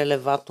не е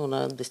релевантно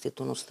на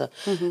действителността.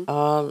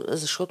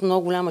 Защото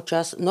много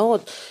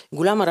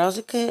голяма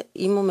разлика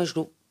има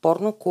между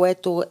порно,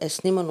 което е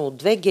снимано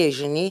от 2 гей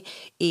жени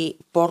и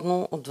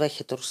порно от 2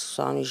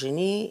 хетеросексуални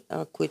жени,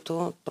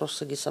 които просто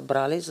са ги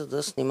събрали, за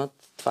да снимат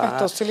това,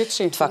 то се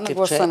личи това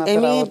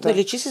клипче.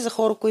 Личи си за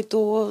хора,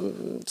 които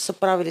са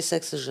правили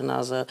секс с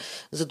жена,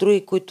 за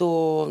други, които,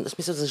 в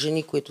смисъл за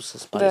жени, които са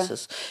спали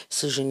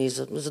с жени.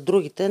 За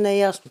другите не е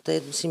ясно.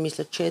 Те си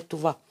мислят, че е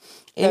това.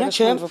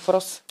 Иначе,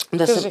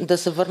 да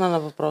се върна на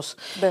въпрос.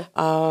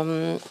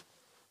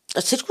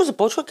 Всичко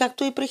започва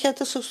както и при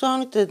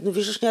хетеросексуалните.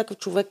 Виждаш някакъв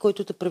човек,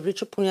 който те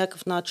привлича по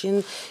някакъв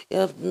начин.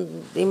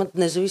 Имат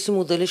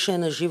независимо дали ще е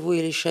на живо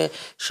или ще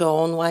е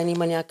онлайн.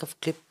 Има някакъв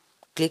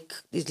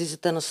клик.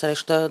 Излизате на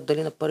среща.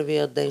 Дали на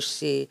първия ден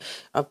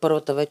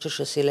първата вечер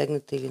ще си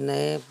легнете или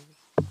не.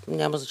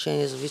 Няма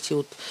значение. Зависи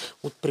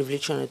от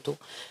привличането.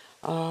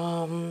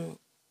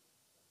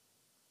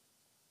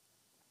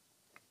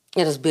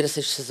 Разбира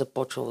се, че се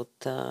започва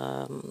от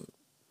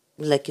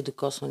леки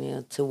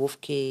докосвания,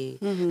 целувки,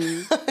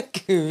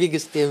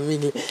 вигастия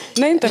мини.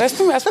 Не,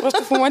 интересно ми, аз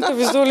просто в момента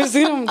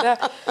визуализирам,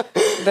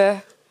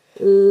 да.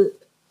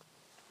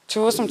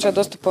 Чувала съм, че е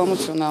доста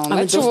по-емоционална.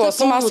 Не, чувала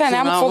съм, аз сега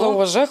нямам какво да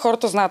лъжа.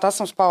 Хората знаят, аз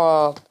съм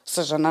спала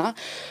с жена.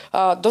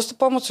 Доста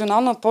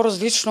по-емоционално,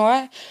 по-различно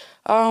е.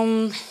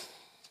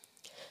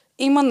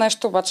 Има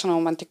нещо обаче на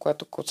моменти,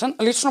 което куцан.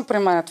 Лично при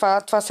мен,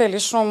 това си е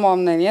лично мое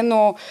мнение,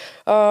 но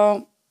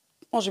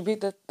може би,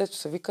 дето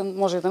се вика,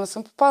 може да не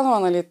съм попадала,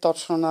 нали,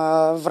 точно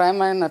на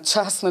време, на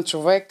час, на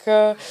човек,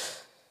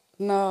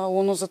 на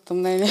лунно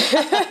затъмнение.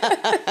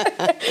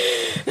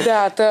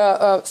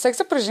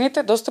 Секса при жените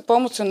е доста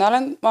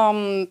по-емоционален,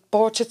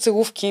 повече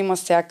целувки има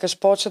сякаш,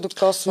 повече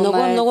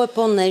докосване. Много е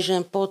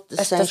по-нежен,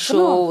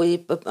 по-сеншуал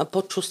и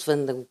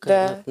по-чувствен, да го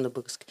кажа на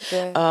български.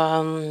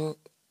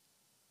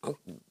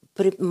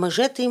 При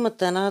мъжете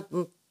имат една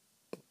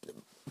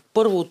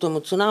първо от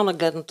емоционална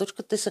гледна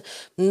точка, те са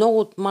много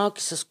от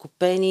малки, са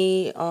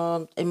скопени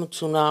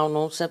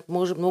емоционално,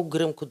 може много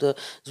гръмко да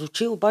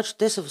звучи, обаче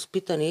те са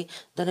възпитани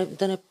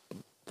да не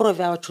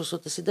проявяват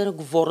чувствата си, да не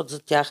говорят за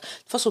тях.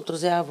 Това се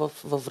отразява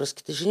във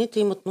връзките. Жените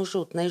имат нужда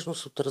от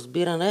нежност, от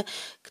разбиране,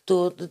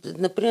 като,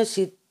 например,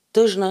 си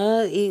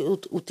тъжна и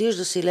отиваш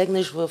да си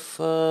легнеш в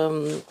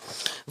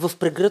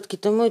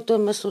прегръдките му и той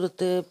вместо да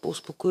те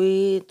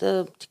успокои,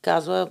 да ти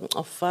казва,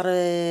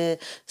 фаре,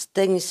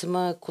 стегни се,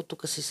 ако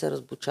тук си се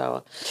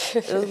разбучава.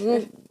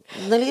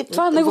 Нали,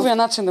 това е неговия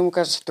начин да му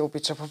каже, че те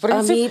обича, по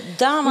принцип.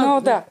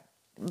 Да.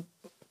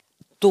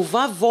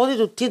 Това води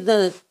до ти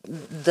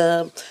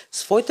да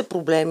своите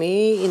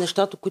проблеми и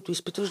нещата, които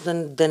изпитваш,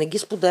 да не ги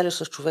споделяш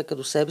с човека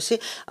до себе си,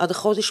 а да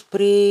ходиш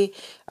при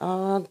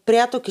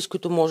приятелки, с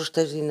които можеш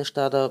тези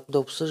неща да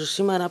обсъждаш.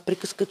 Има една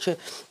приказка, че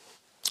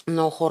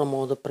много хора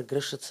могат да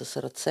прегръщат с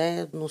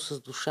ръце, но с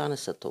душа не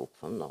са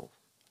толкова много.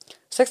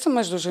 Секса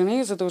между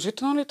жени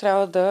задължително ли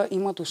трябва да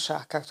има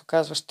душа, както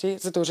казваш ти?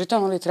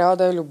 Задължително ли трябва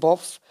да е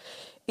любов?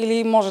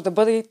 Или може да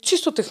бъде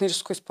чисто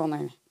техническо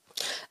изпълнение?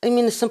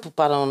 Не съм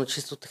попадала на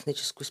чисто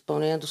техническо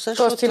изпълнение до сега.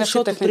 Тоест ти не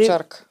си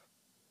техничарка.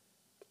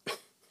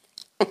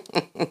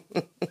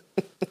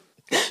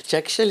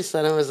 Чакаш ли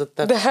станаме за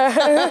теб?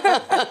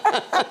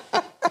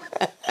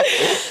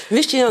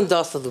 Виж, че имам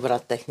доста добра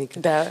техника.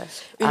 Да.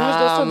 Имаш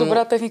доста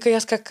добра техника и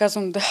аз как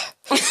казвам да.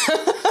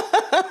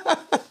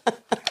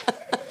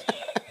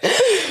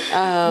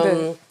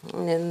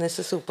 Не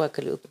са се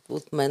оплакали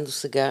от мен до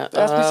сега.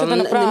 Аз мисля да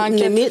направя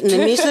анкет. Не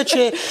мисля,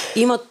 че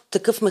има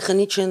такъв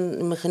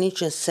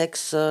механичен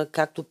секс,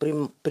 както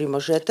при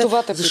мъжете.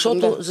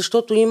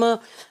 Защото има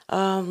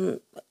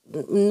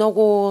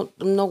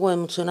много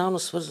емоционално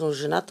свързано с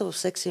жената. В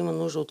секса има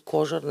нужда от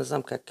кожа. Не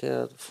знам как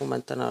е в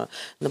момента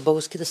на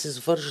български да се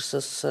свържи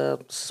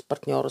с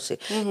партньора си.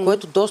 Mm-hmm.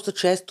 Което доста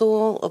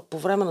често по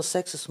време на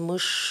секса с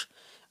мъж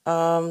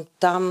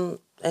там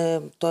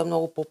той е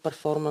много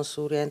по-перформанс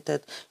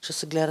ориентед. Ще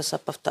се гледа са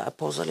в тая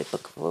поза ли,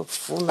 пък в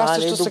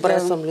фунали, добре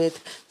съм ли.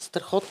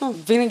 Страхотно.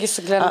 Винаги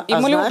се гледам.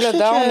 Има ли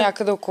огледало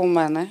някъде около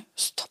мене?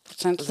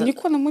 100%.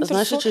 Никога не му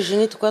интересува. Знаеш ли, че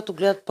жените, когато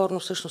гледат порно,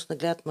 всъщност не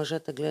гледат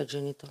мъжете, гледат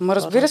жените?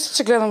 Разбира се,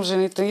 че гледам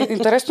жените.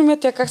 Интересно ми е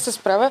тя как се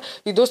справя.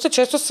 И доста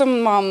често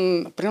съм,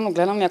 примерно,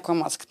 гледам някоя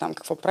маска там,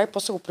 какво прави,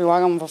 после го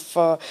прилагам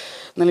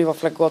в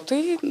леглото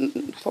и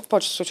в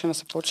повечето случаи не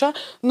се получава.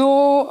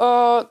 Но,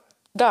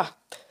 да,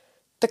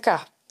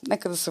 така.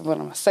 Нека да се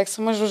върнем.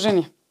 Секса между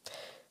жени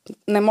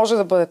не може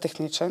да бъде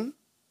техничен.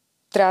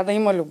 Трябва да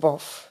има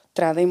любов.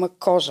 Трябва да има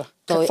кожа.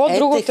 Той какво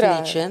друго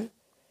техничен,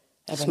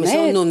 в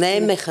смисъл, но не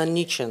е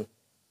механичен.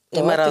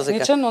 Има разлика.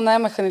 Техничен, но не е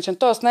механичен.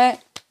 Тоест не е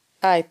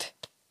айде.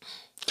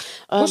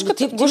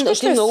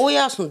 Ти много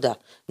ясно, да.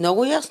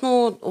 Много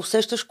ясно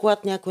усещаш,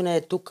 когато някой не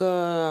е тук,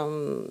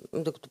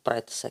 докато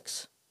правите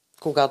секс.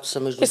 Когато са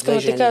между две жени.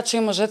 Искам да ти кажа, че и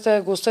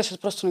мъжете го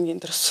усещат, просто не ги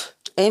интересува.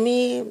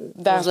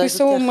 Да, в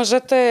смисъл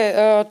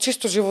мъжете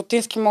чисто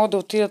животински могат да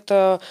отидат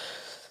да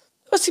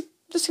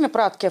си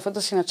направят кефа,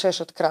 да си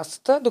начешат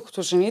красата,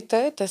 докато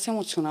жените, те са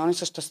емоционални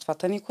същества.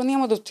 Те никога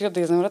няма да отидат да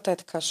изнемрат,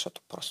 така,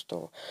 защото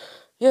просто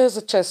я е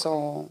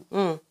зачесал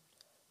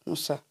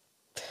носа.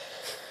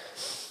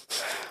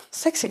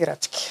 Секс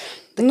играчки.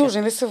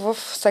 Нужни ли са в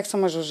секса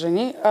между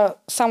жени?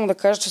 Само да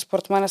кажа, че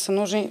според мен са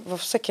нужни във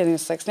всеки един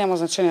секс. Няма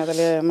значение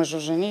дали е между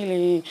жени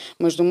или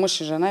между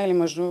мъж и жена или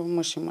между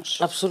мъж и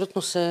мъж.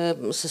 Абсолютно се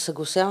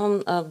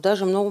съгласявам.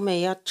 Даже много ме е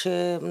яд,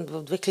 че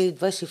в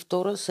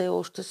 2022 все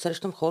още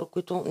срещам хора,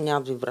 които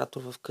нямат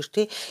вибратор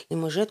вкъщи и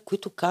мъжете,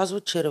 които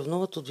казват, че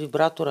ревнуват от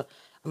вибратора.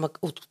 Ама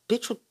от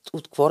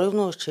какво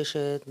ревнуваш, че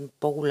ще е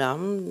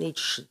по-голям и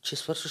че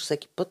свършваш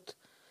всеки път?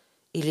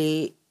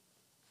 Или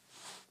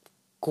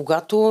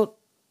когато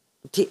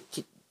ти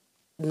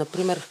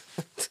например,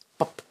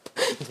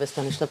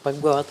 200 неща пак в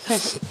главата.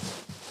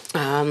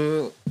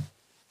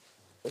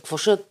 Какво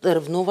ще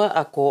ревнува,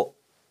 ако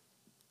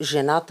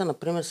жената,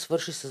 например,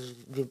 свърши с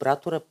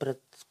вибратора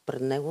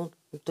пред него,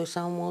 той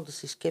само може да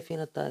се изкефи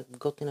на тая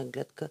готина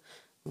гледка.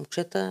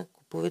 Момчета,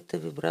 купувайте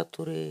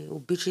вибратори,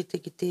 обичайте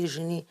ги тия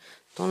жени.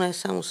 То не е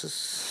само с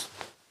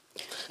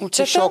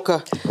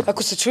шока.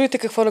 Ако се чуете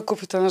какво да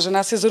купите на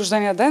жена си за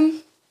рождения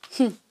ден,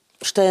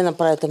 Ще я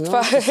направите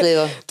много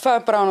щастлива. Това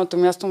е правилното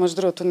място. Между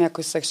другото,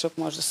 някой секшоп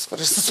може да се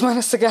свържи с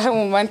мен сега в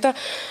момента.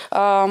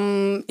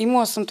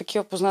 Имала съм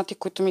такива познати,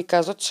 които ми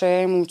казват,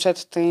 че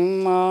момчетата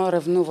им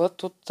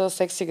ревнуват от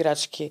секс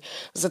играчки.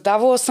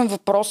 Задавала съм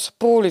въпрос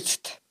по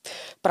улиците.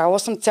 Правила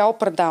съм цяло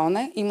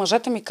предаване и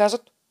мъжете ми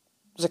казват,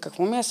 за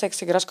какво ми е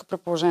секс играчка при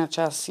положение,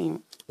 че аз си...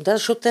 Да,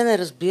 защото те не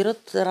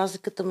разбират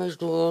разликата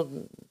между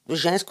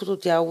женското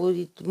тяло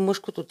и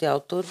мъжкото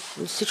тяло.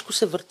 Всичко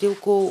се върти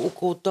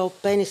около този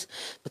пенис.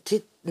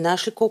 Ти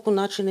знаеш ли колко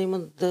начина има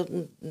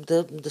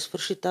да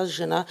свърши тази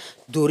жена,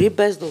 дори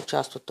без да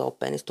участва този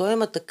пенис? Той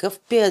има такъв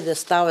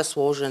пиедестал е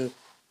сложен.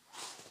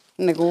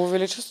 Негово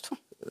величество?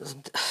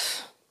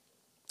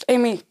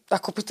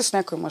 Ако питаш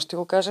някой мъж, ще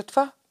го каже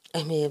това?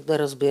 Да,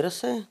 разбира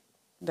се.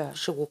 Да.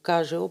 Ще го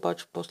каже,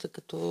 обаче после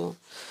като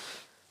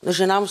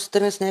жена му се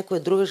тръгне с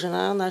някоя друга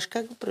жена, знаеш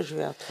как го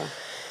преживява това?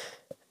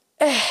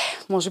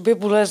 Може би е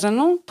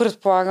болезнено,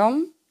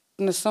 предполагам.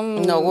 Не съм...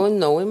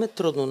 Много им е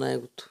трудно на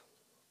егото.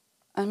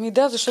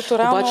 Да, защото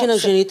реално... Обаче на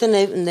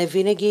жените не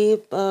винаги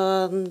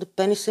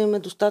пениса им е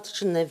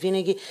достатъчен, не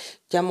винаги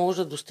тя може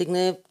да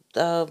достигне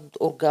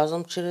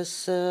оргазъм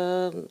чрез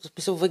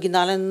смисъл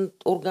вагинален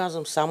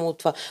оргазъм, само от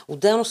това.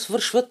 Отделно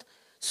свършват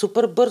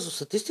супер бързо.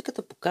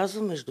 Статистиката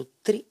показва между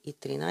 3 и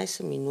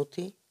 13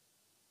 минути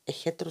е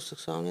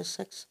хетеросексуалния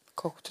секс.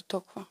 Колкото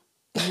толкова.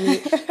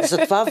 За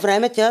това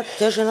време тя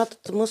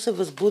жената му се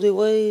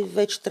възбудила и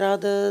вече трябва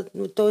да...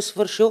 Той е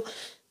свършил,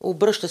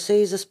 обръща се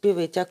и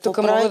заспива. И тя какво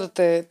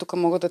прави? Тук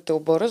мога да те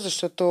оборя,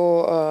 защото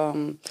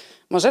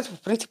мъжете по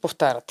принцип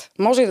повтарят.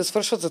 Може и да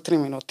свършват за 3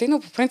 минути, но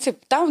по принцип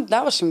там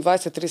даваш им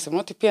 20-30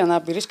 минути, пие една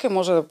биришка и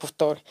може да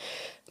повтори.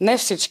 Не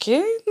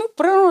всички, но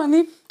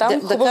примерно там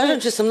да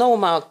кажем, че са много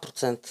малък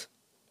процент.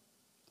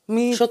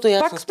 Защото и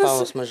аз съм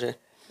спала с мъже.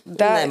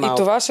 Да, и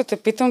това ще те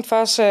питам,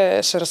 това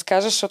ще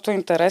разкажа, защото е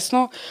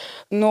интересно,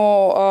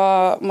 но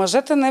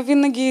мъжете не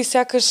винаги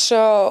сякаш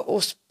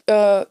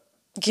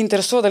ги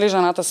интересува дали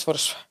жената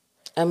свършва.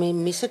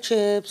 Мисля,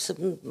 че са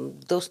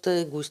доста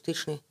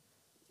егоистични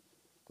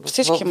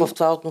в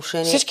това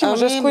отношение. Всички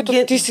мъже, с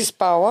които ти си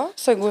спала,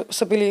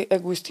 са били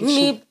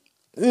егоистични.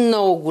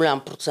 Много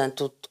голям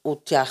процент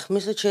от тях.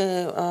 Мисля,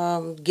 че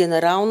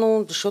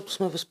генерално, защото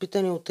сме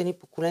възпитани от едни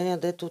поколения,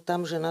 дето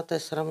там жената е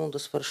срамно да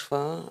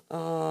свършва.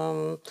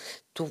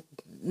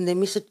 Не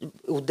мисля,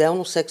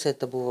 отделно секса е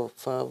табу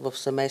в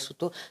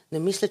семейството. Не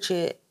мисля,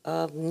 че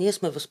ние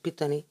сме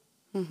възпитани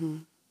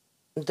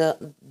да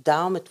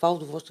даваме това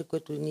удоволствие,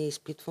 което ние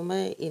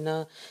изпитваме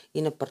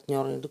и на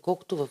партньора ни.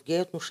 Доколкото в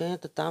гей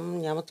отношенията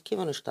там няма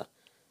такива неща.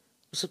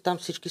 Мисля, там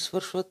всички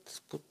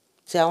свършват по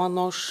цяла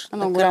нощ.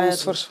 Едно голямо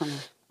свършване.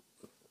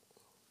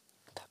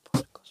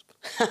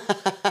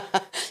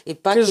 И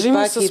пак, кажи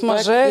ми, с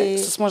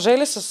мъже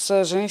или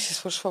с жени си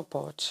свършва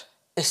повече?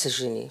 С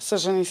жени. С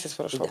жени си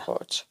свършва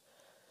повече.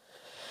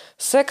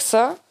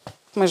 Секса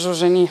между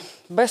жени,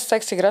 без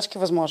секс играчки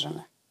възможен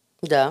е.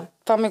 Да.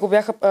 Това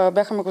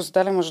бяха ми го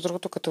задали, между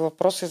другото, като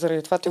въпрос и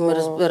заради това ти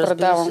го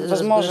предавам.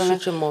 Възможен е.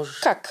 Че можеш.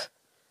 Как?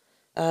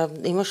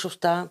 Имаш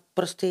уста,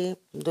 пръсти,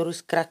 дори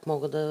с крак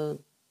мога да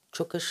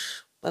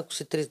чукаш, ако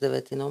си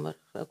 39 номер,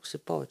 ако си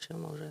повече,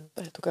 може.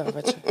 Тогава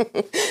вече.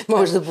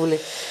 Може да боли.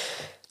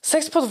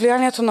 Секс под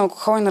влиянието на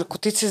алкохол и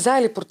наркотици, за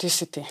или против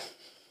си ти?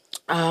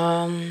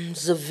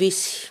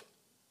 Зависи.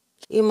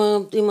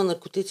 Има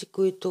наркотици,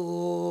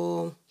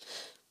 които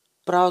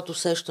правят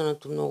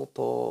усещането много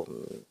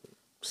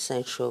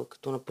по-сеншуал,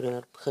 като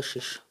например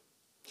хашиш.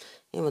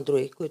 Има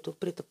други, които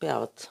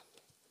притъпяват.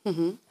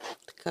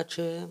 Така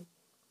че...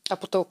 А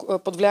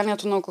под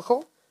влиянието на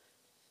алкохол?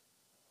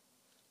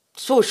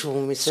 Случвало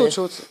ми се.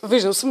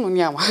 Виждал съм, но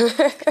няма.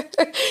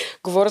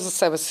 Говоря за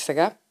себе си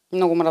сега.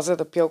 Много мразя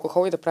да пия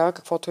алкохол и да правя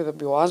каквото и да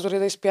било. Аз дори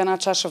да изпия една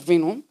чаша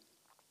вино,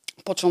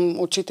 почвам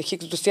очите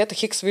хикс, досията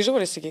хикс, виждала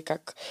ли си ги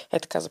как?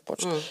 Така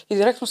започва. И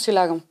директно си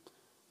лягам.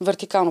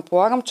 Вертикално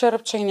полагам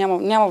черепче и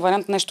няма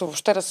вариант нещо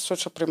въобще да се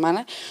случва при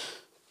мене.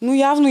 Но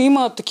явно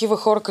има такива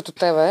хора като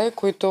тебе,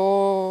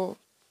 които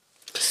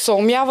се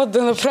умяват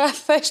да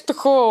направят нещо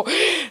хубаво.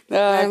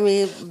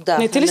 Да.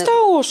 Не ти ли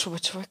става лошо, бе,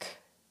 човек?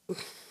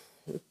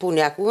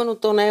 Понякога, но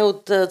то не е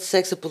от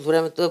секса под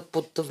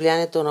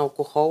влиянието на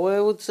алкохола, е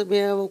от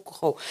самия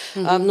алкохол.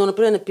 Но,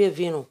 например, не пия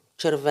вино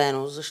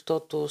червено,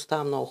 защото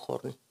става много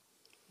хорни.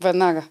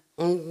 Веднага.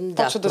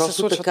 Да,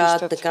 просто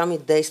така ми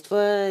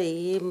действа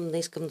и не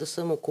искам да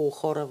съм около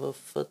хора в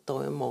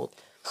този мод.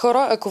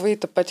 Хора, ако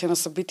видите Петя на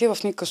събитие, в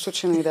никакъв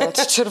случай не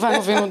идеята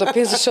червено вино да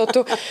пие,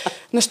 защото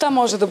неща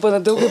може да бъде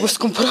дълго и без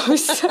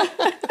компромис.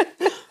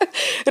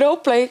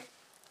 Ролплей.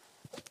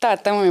 Тая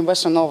тема ми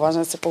беше много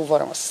важна да се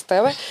поговорим с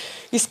тебе.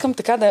 Искам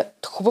така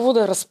хубаво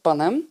да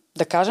разпънем,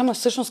 да кажем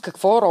всъщност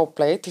какво е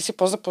ролплей. Ти си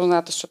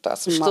по-запозната, защото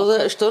аз съм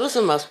малко. Що да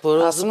съм аз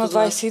Аз съм на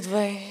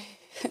 22.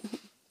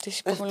 Ти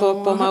си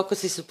по-малко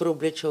си се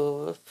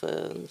преобличала в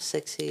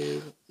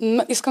секси.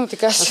 Искам да ти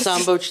кажа,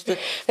 ансамбълчета.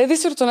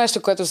 Единственото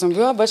нещо, което съм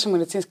била, беше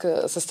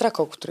медицинска сестра,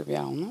 колко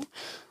тривиално.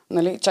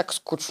 Нали, чак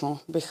скучно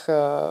бих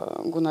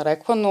го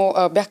нарекла,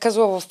 но бях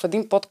казала в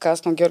един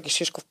подкаст на Георги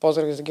Шишков,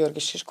 поздрави за Георги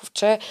Шишков,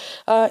 че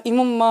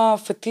имам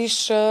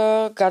фетиш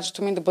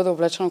гаджето ми да бъде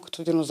облечено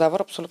като динозавър,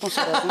 абсолютно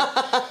сериозно.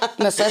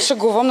 Не се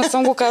шегувам, не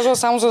съм го казала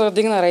само за да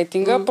дигна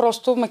рейтинга,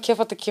 просто ме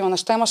кефа такива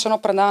неща. Имаше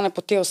едно предаване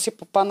по TLC,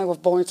 попаднах в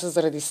болница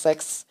заради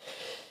секс.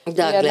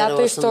 Да, и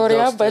едната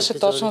история беше епизоди.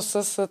 точно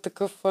с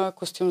такъв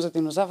костюм за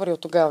динозавър и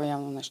от тогава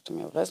явно нещо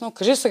ми е влезнало.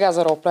 Кажи сега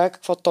за ролплея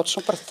какво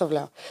точно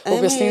представлява.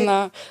 Обясни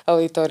на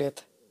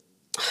аудиторията.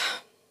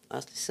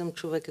 Аз ли съм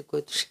човека,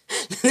 който ще...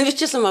 Не виж,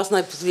 че съм аз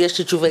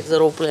най-подходящия човек за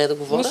ролплея да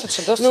говоря. Мисля,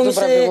 че доста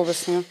добре би го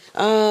обясня.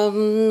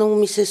 Но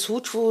ми се е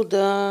случвало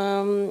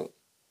да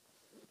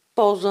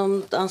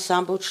ползвам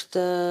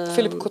ансамбълчета...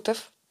 Филип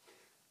Кутев.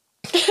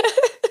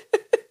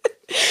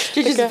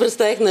 Че се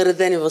представих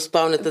наредени в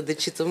спалнята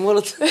дечица,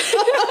 моля.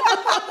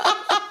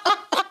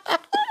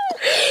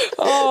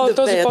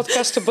 Този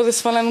подкаст ще бъде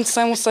свален от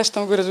само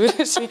усещам го,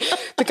 разбираш ли.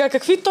 Така,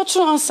 какви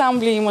точно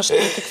ансамбли имаш?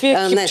 Какви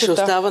екипчета? Не, ще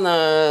остава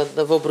на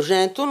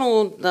въображението,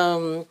 но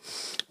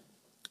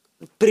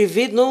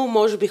привидно,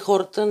 може би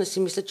хората не си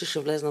мислят, че ще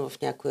влезна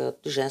в някоя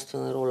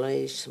женствена роля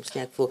и ще съм с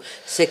някакво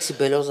секси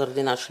бельо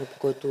заради начина, по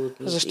който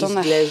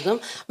изглеждам.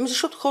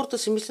 Защото хората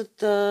си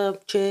мислят,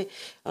 че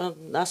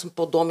аз съм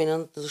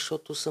по-доминант,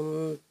 защото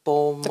съм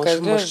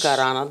по-мъжка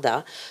рана.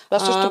 Да.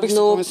 Аз също бих си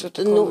помислил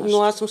такова нещо.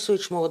 Но аз съм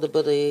свич, мога да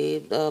бъда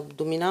и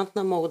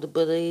доминантна, мога да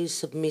бъда и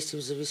събмисив,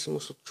 в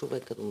зависимост от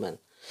човека до мен.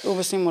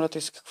 Обясни, моля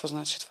ти си, какво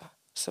значи това?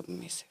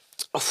 Събмисив.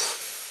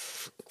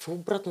 Какво е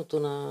обратното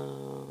на...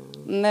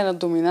 Не на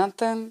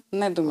доминантен,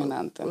 не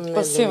доминантен.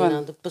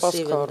 Пасивен,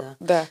 по-скоро.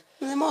 Да.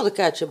 Не мога да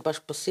кажа, че е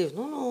баш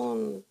пасивно, но...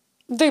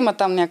 Да има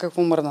там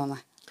някакво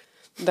мърдане.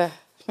 Да.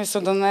 В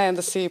смисъл да не е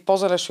да си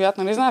поза лешоят,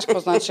 нали знаеш какво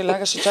значи?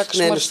 Лягаш и чакаш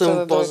мършата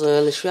да дойде. Не съм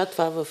поза лешоят.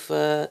 Това в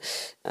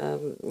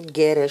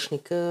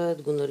герешника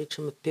го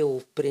наричаме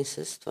пилов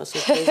принцес. Това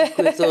са тези,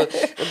 които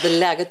да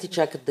лягат и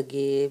чакат да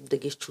ги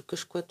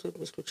изчукаш, което е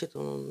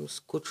изключително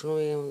скучно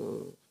и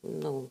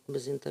много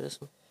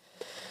безинтересно.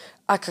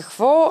 А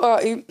какво,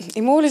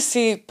 имало ли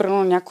си,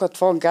 примерно, някоя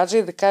твоя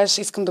гадже да кажеш,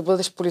 искам да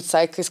бъдеш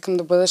полицайка, искам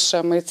да бъдеш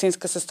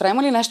медицинска сестра?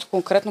 Има ли нещо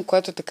конкретно,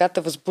 което така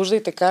те възбужда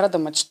и те кара да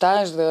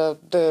мечтаеш,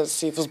 да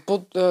си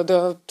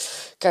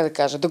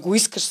да го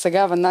искаш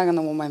сега, веднага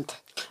на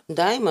момента?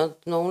 Да, има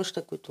много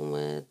неща, които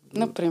ме...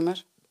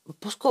 Например?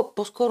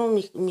 По-скоро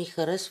ми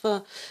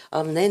харесва,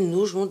 не е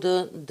нужно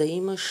да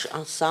имаш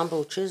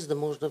ансамбълче, за да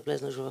можеш да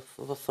влезнеш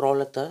в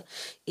ролята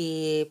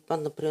и,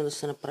 например, да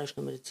се направиш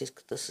на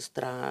медицинската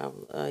сестра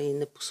и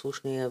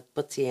непослушния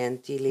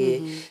пациент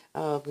или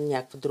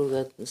някаква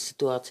друга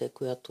ситуация,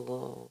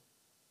 която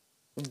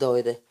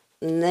дойде.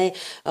 Не,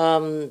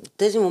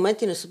 тези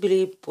моменти не са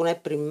били, поне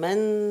при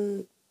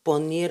мен,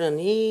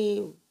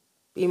 планирани.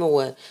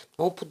 Имало е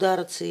много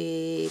подаръци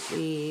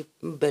и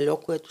бельо,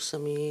 което са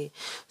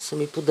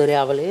ми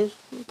подарявали.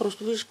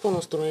 Просто виждаш какво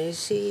настроение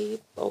си.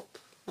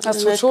 А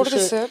случва ли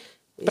се,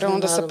 примерно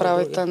да се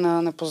правите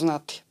на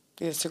непознати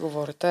и да си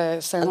говорите?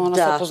 Все едно не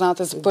се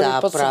познате за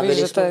първи път, се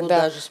виждате.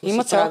 Да,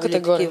 има цяла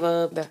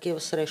категория. Такива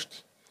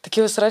срещи.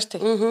 Такива срещи?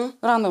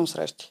 Рандом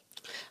срещи?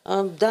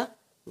 Да.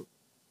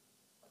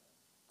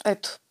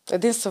 Ето.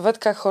 Един съвет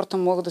как хората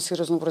могат да си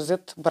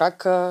разнообразят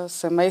брака,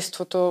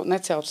 семейството, не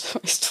цялото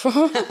семейство.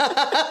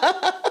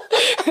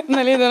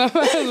 Нали, да не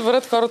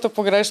разберат хората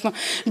погрешно.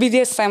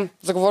 BDSM.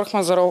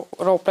 Заговорихме за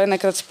ролплей,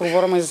 нека да си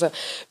поговорим и за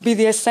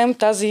BDSM,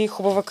 тази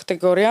хубава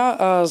категория.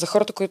 За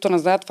хората, които не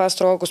знаят, това е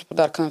строга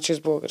господарка на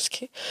чист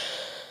български.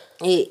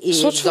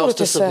 И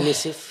доста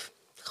събмисив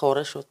хора,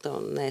 защото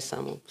не е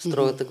само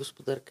строгата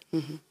господарка.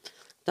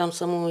 Там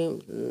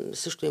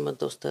също има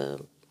доста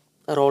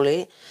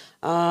роли.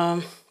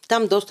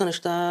 Там доста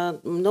неща.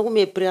 Много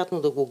ми е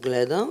приятно да го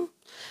гледам,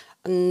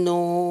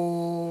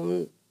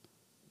 но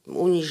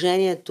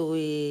унижението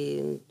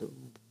и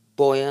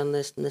боя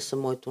не са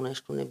моето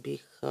нещо. Не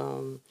бих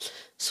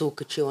се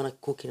окачила на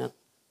куки на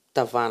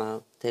тавана.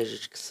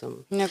 Тежичка съм.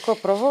 Някой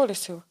пробвал ли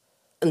си?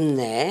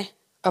 Не.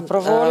 А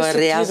пробвал ли си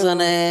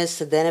рязане,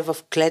 седене в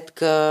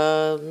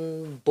клетка,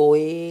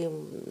 бои,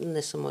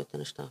 не са моите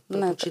неща.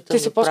 Предпочитам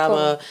да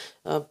правя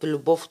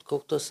любов,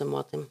 отколкото да се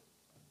млатим.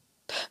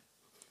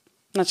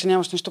 Значи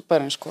нямаш нищо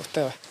пернишко в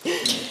тебе.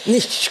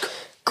 Нищичко.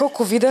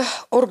 Колко вида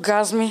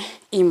оргазми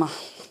има?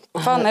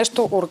 Това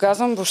нещо,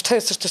 оргазъм,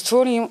 въобще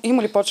съществува ли?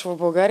 Има ли почва в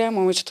България?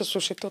 Момичета,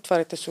 слушайте,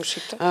 отваряйте си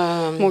ушите.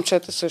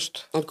 Момчета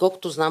също.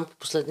 Колкото знам по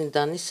последни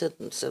данни,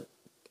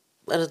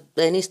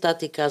 едни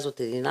статии казват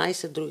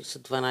 11, други са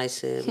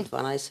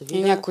 12 вида.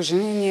 И някои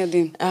жени, ни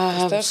един.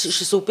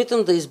 Ще се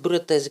опитам да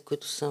изброя тези,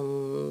 които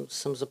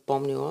съм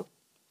запомнила.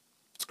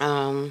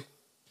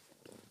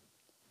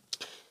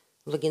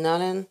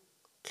 Вагинален,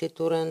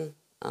 клиторен,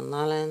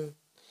 анален,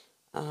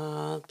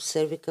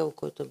 сервикал,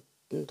 който е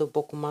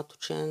дълбоко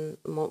маточен,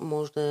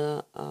 може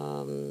да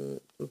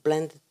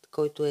блендед,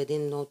 който е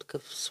един много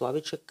такъв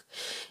слабичък.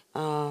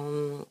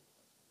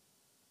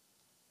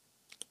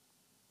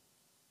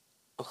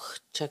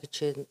 Чакай,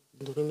 че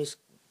дори ми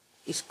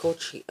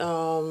изкочи.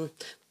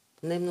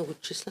 Не е много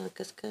числена,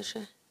 как се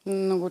каже?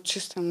 Много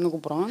чистен, много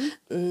броен?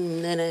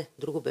 Не,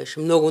 друго беше.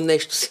 Много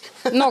нещо си.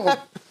 Много,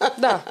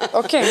 да,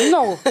 окей,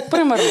 много,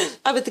 примерно.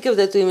 Такъв,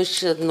 дето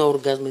имаш много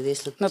оргазм един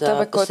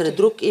сред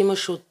друг,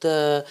 имаш от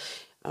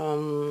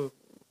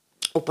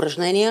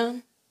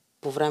упражнения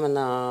по време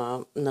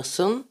на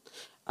сън.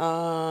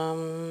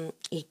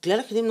 И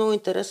гледах един много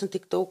интересен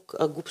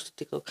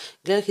TikTok,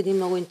 гледах един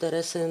много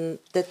интересен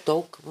TED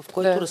Talk, в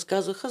който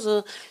разказваха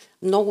за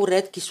много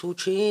редки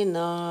случаи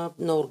на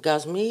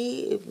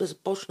оргазми.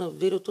 Започна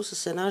видеото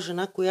с една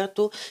жена,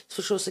 която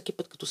свършила всеки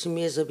път, като си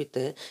мие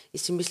зъбите и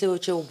си мислила,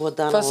 че е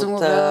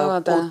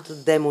обладана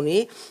от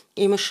демони.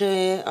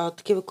 Имаше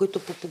такива, които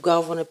по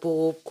погалване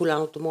по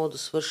коляното могат да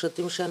свършат.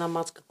 Имаше една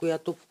мацка,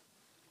 която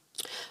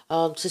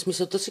с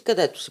мисълта си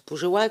където си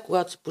пожелае,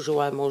 когато си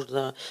пожелае може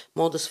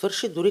да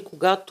свърши, дори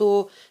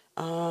когато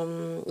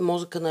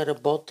мозъка не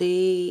работи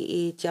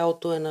и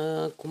тялото е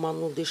на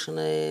командно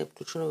дишане,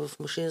 включено в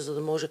машина, за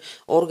да може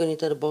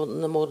органите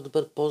да могат да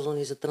бъдат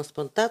ползвани за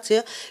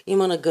трансплантация.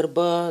 Има на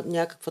гърба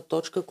някаква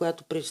точка,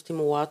 която при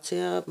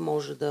стимулация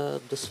може да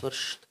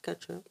свърши. Така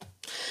че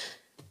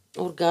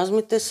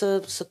оргазмите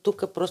са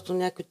тук, просто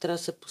някой трябва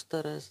да се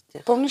постарае за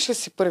тях. Помниш ли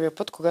си първия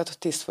път, когато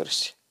ти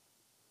свърши?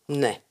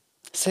 Не.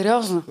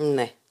 Сериозно?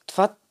 Не.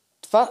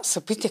 Това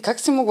събитие, как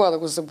си могла да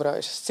го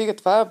забравиш? Стига,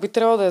 това би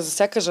трябвало да е за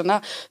всяка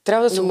жена.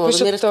 Трябва да се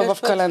опишат в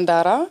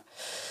календара.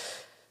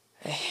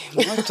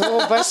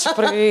 Това беше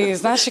преди,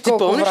 знаеш ли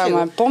колко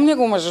време? Помня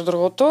го, между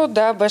другото.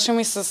 Да, беше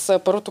ми с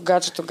първото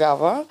гадже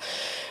тогава.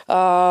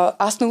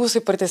 Аз много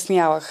се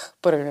притеснявах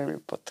първия ми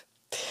път.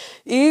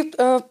 И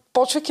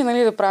почвайки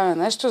да правя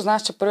нещо,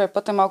 знаеш, че първият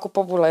път е малко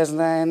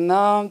по-болезнен.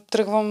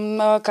 Тръгвам,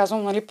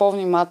 казвам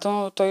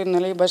по-внимателно.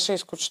 Той беше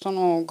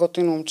изключително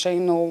готино момче и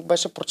много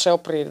беше прочел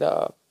преди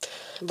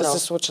да се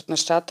случат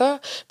нещата.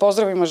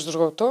 Поздрави, между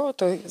другото.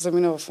 Той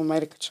замина в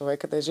Америка,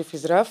 човека, да е жив и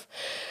здрав.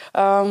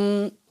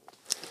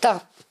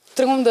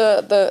 Тръгвам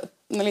да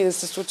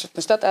се случат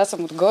нещата. Аз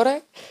съм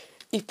отгоре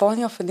и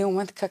помня в един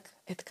момент как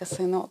така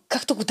се едно.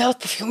 Както го дават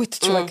по филмите,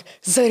 човек.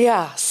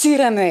 Заря,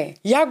 сирене,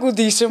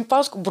 ягоди,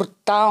 шампанско.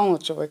 Брутално,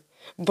 човек.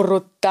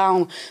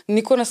 Брутално.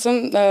 Никога не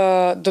съм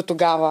до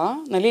тогава,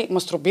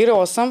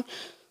 мастурбирала съм,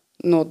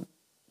 но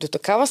до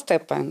такава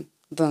степен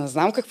да не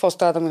знам какво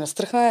става, да ми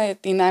настръхна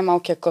и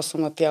най-малкия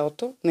косъм на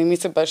тялото. Не ми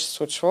се беше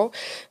случвало.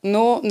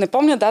 Но не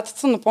помня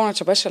датата, но помня,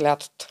 че беше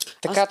лятото.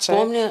 Аз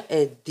помня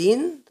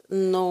един,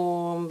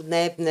 но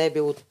не е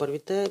бил от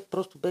първите.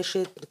 Просто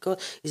беше такова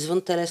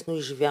извън телесно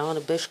изживяване.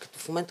 Беше като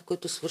в момента,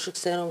 който свършах,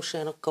 се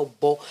едно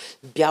кълбо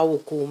бяло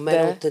около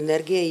мен от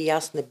енергия и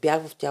аз не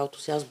бях в тялото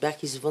си. Аз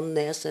бях извън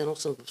нея, се едно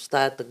съм в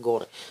стаята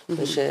горе.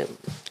 Беше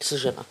с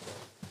жена.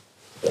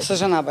 С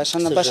жена беше,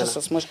 не беше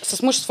с мъж.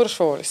 С мъж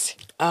свършвала ли си?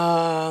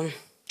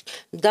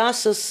 Да,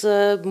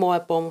 с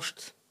моя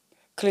помощ.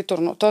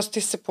 Клиторно. Тоест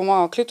ти си се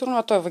помала клиторно,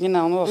 а той е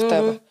вагинално в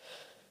тебе.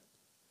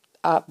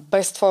 А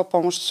без твоя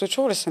помощ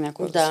случва ли се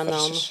някой да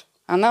свършиш?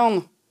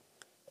 Анално.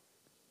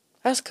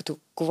 Аз като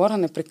говоря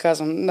не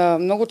приказвам.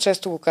 Много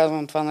често го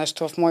казвам това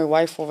нещо в мои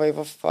лайфове и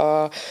в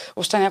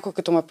още някой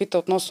като ме пита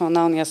относно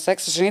аналния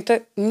секс.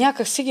 Жените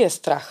някак си ги е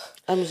страх.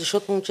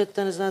 Защото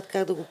момчетата не знаят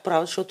как да го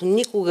правят, защото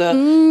никога,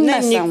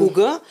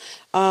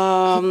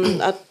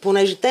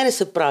 понеже те не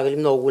са правили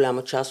много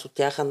голяма част от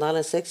тях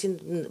анален секс и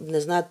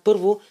не знаят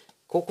първо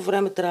колко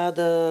време трябва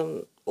да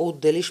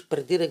отделиш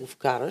преди да го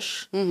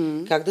вкараш,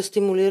 как да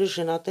стимулираш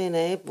жената и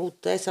не е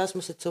от сега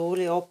сме се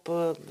целули,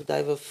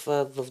 дай в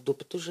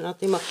дупето.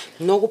 Жената има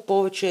много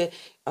повече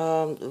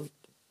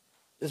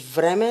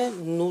време,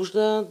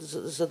 нужда,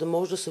 за да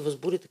може да се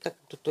възбуди така,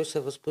 както той се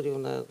е възбудил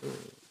на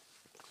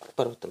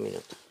първата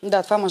минута.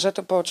 Да, това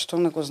мъжете повечето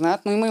не го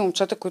знаят, но има и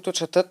момчета, които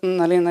четат,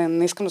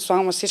 не искам да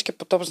слагам всички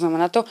по топ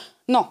знаменател,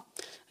 но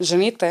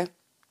жените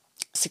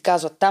си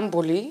казват, там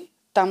боли,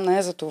 там не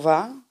е за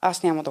това,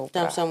 аз няма да го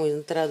правя. Там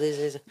само трябва да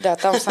излиза. Да,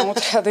 там само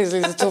трябва да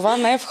излиза. Това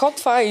не е вход,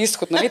 това е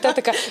изход. Те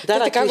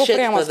така го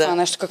приемат това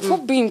нещо. Какво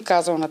би им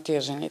казал на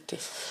тия жените?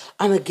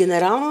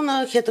 Генерално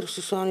на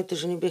хетеросексуалните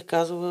жени бих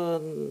казала,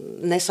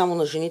 не само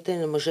на жените и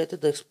на мъжете,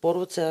 да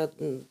експлорват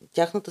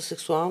тяхната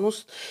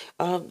сексуалност,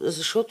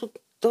 защото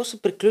то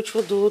се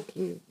приключва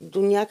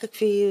до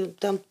някакви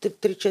там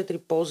 3-4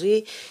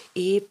 пози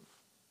и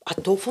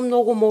толкова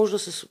много може да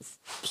се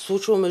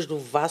случва между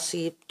вас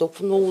и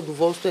толкова много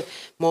удоволствие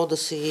може да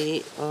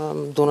си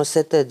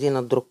донесете един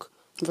на друг.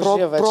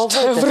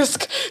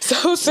 Връзка.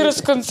 Само се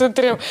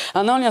разконцентрирам.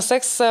 Аналния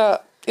секс,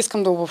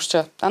 искам да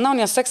обобщя.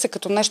 Аналния секс е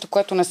като нещо,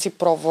 което не си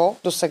пробвал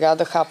до сега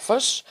да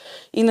хапваш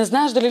и не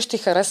знаеш дали ще ти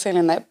хареса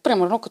или не.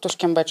 Примерно като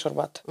шкембе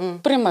чорбата.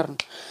 Примерно.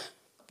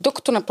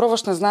 Докато не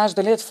пробваш, не знаеш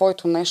дали е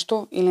твоето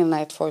нещо или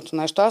не е твоето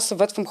нещо. Аз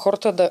съветвам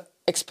хората да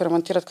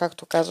експериментират,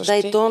 както казваш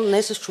ти. И то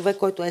не с човек,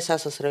 който сега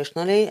са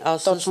срещнали, а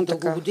с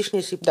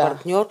дългогодишния си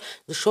партньор,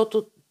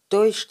 защото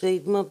той ще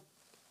има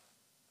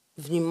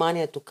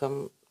вниманието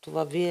към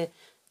това. Вие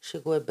ще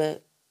го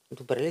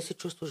добре ли се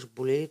чувстваш,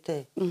 боли ли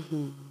те?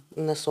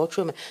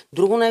 Насочваме.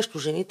 Друго нещо,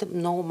 жените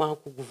много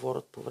малко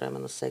говорят по време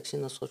на секс и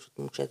насочват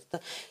момчетата.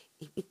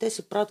 И те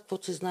си правят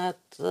каквото си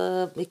знаят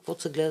и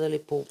каквото са гледали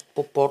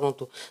по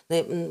порното.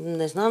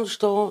 Не знам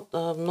защо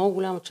много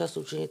голяма част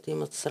от жените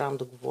имат срам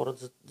да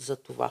говорят за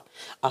това.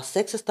 А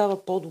секса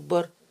става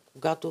по-добър,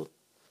 когато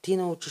ти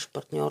научиш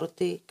партньора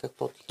ти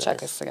какво ти харесва.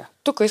 Чакай сега.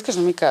 Тук искаш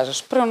да ми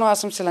кажеш. Примерно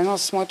аз съм си легнала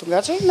с моето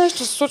гадже и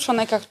нещо се случва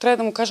не както трябва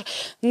да му кажа.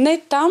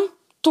 Не там,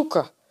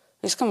 тука.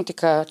 Искам да ти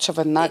кажа, че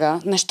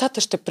веднага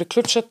нещата ще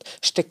приключат,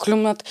 ще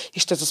клюмнат и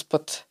ще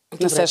заспат.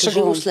 Добре, не се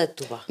шегувам. след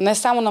това. Не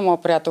само на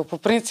моя приятел. По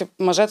принцип,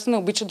 мъжете не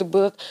обичат да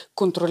бъдат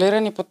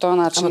контролирани по този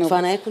начин. Ама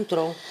това не е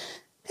контрол.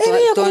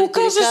 Ако му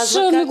кажеш,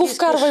 не го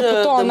вкарвай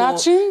по този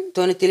начин.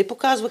 Той не ти ли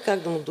показва как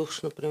да му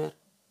душиш, например?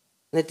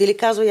 Не ти ли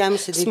казва, я ми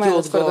седи ти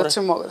отгоре? Смея да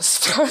че мога да се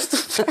справя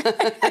с това.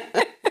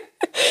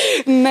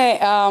 Не,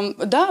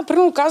 да,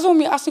 примерно казвам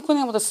ми, аз никога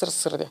няма да се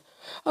разсърдя.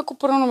 Ако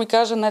примерно ми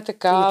каже не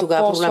така,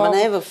 тогава проблема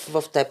не е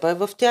в теб, а е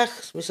в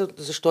тях. В смисъл,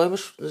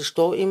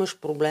 защо имаш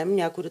проблем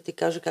някой да ти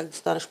каже как да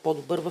станеш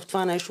по-добър в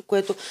това нещо,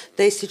 което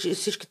те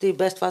всичките и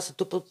без това се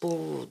тупат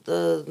по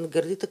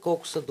гърдите,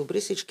 колко са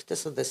добри, всичките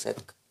са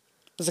десетка.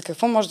 За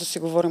какво може да си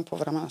говорим по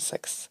време на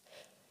секс?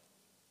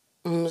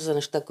 За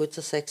неща, които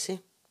са секси.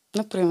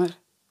 Например?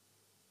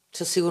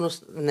 Със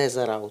сигурност не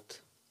за работа.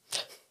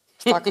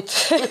 Факт.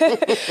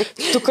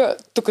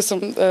 Тук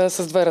съм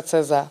с две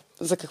ръце за.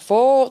 За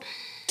какво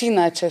ти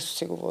най-често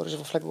си говориш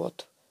в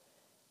леглото?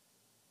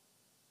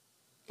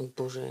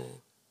 Боже.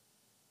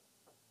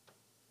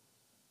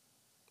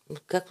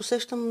 Как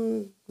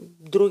усещам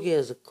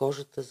другия за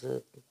кожата,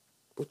 за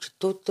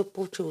той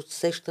получи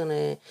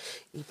усещане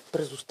и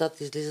през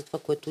устата излиза това,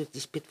 което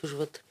изпитваш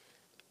вътре.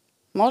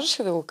 Можеш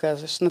ли да го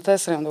кажеш? Не те е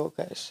срам да го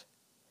кажеш.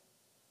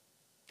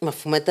 Ма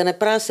в момента не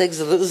правя секс,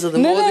 за да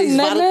мога да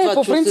извадя това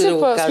по принцип, да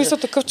го кажа. Смисъл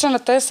такъв, че не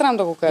те е срам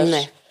да го кажеш.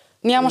 Не.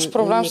 Нямаш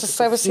проблем с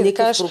себе си да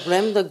кажеш. Никакъв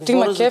проблем да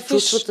говоря за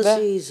чувствата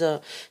си и за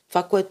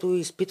това, което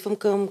изпитвам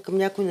към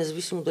някой,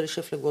 независимо дали ще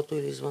е в леглото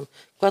или извън.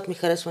 Когато ми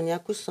харесва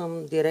някой,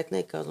 съм директна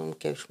и казвам,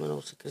 кефиш ме,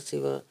 много си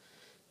красива,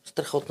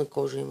 страхотна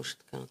кожа имаш и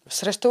така нататък.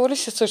 Срещала ли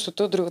си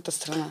същото от другата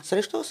страна?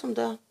 Срещала съм,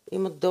 да.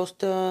 Имат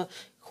доста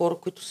хора,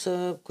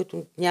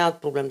 които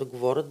нямат проблем да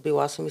говорят.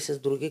 Била съм и с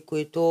други,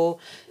 които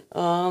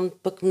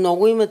пък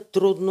много им е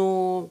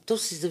трудно. То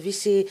си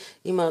зависи.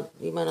 Има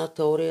една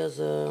теория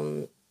за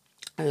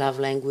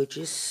love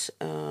languages,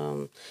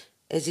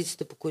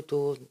 езиците, по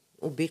които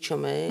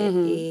обичаме,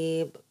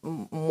 и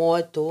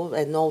моето,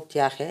 едно от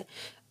тях е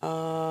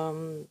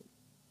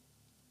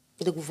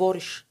да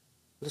говориш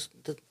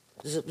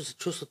за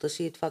чувствата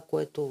си и това,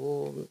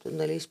 което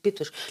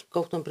изпитваш.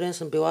 Колкото, например,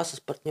 съм била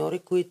с партньори,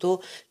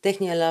 които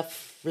техния love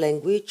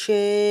language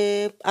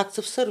е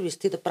acts of service,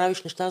 ти да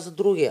правиш неща за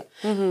другия.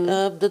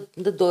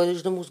 Да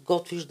дойдеш, да му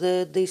сготвиш,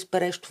 да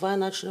изпереш. Това е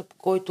начинът, по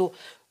който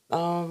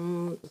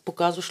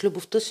показваш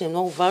любовта си. Е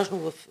много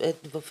важно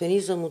в едни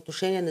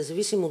взаимоотношения,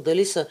 независимо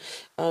дали са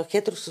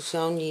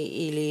хетеросексуални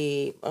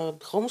или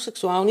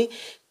хомосексуални,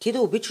 ти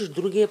да обичаш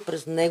другия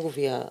през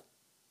неговия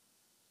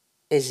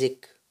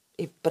език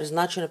и през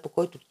начина, по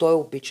който той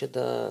обича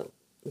да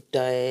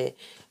е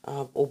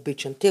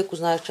обичан. Ти, ако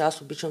знаеш, че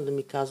аз обичам да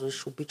ми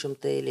казваш обичам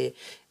те или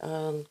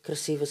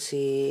красива си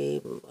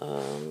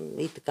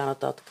и така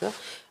нататък,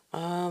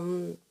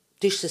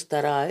 ти ще се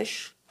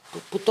стараеш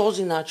по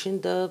този начин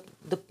да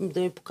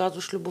ми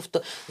показваш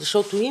любовта.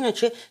 Защото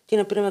иначе ти,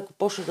 например, ако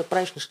почнеш да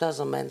правиш неща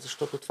за мен,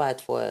 защото това е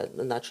твоя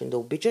начин да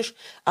обичаш,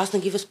 аз не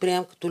ги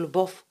възприемам като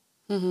любов.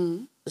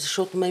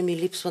 Защото ми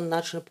липсва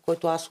начина, по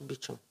който аз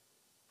обичам.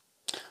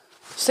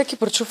 Всеки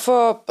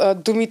пречупва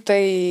думите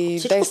и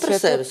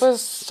действията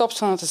през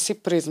собствената си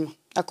призма.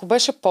 Ако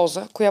беше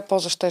поза, коя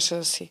поза щеше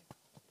да си?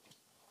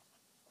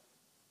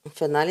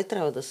 В една ли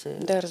трябва да се...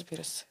 Да,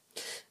 разбира се.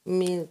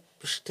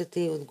 Ще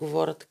ти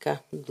отговоря така.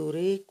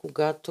 Дори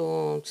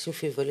когато си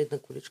в инвалидна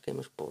количка,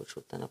 имаш повече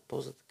от една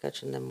поза, така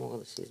че не мога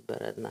да си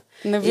избера една.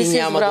 Не ви си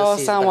избрала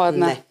само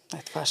една. Не.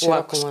 Това е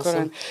широко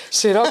скорен.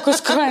 Широко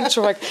скорен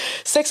човек.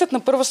 Сексът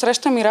на първа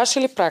среща мираж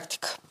или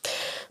практика?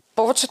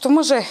 Повечето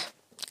мъже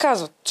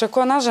казват, че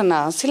ако една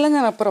жена си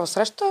легне на първа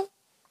среща,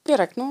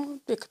 директно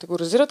я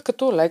категоризират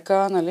като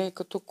лека, нали,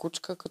 като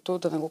кучка, като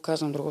да не го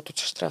казвам другото,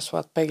 че ще трябва да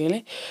слагат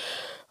пегели.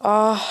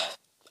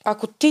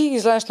 Ако ти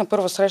излезеш на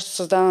първа среща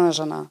с дадена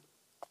жена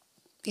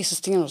и се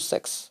стигне до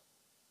секс,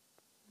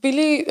 би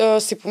ли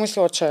си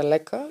помислила, че е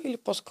лека или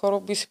по-скоро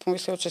би си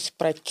помислила, че си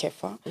прави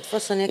кефа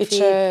и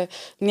че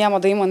няма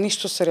да има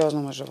нищо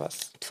сериозно между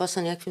вас? Това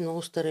са някакви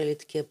много старели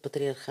такива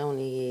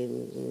патриархални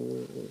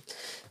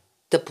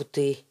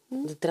тъпоти.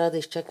 Да трябва да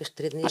изчакаш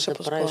 3 дни да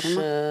правиш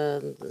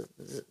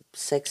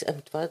секс.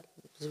 Това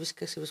зависи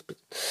как си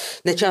възпитан.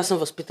 Не, че аз съм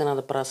възпитана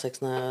да правя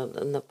секс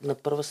на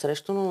първа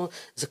среща, но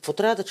за какво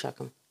трябва да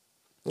чакам?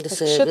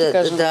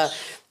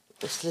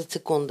 След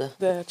секунда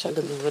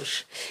да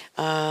довърши.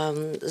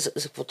 За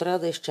какво трябва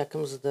да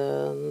изчакам, за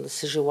да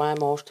се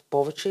желаем още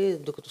повече,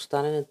 докато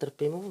стане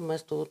нетърпимо,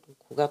 вместо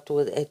когато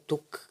е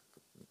тук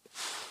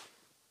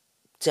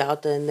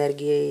цялата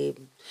енергия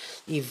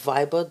и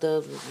вайба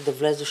да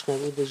влезеш в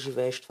него и да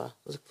живееш това.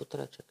 За какво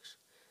трябва да чакаш?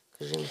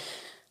 Кажи ми.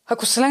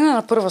 Ако се легна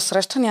на първа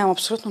среща, нямам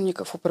абсолютно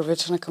никакво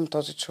привличане към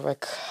този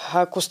човек.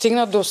 Ако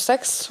стигна до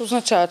секс,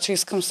 означава, че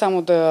искам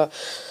само да...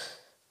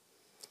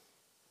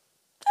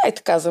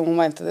 така за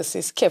момента да се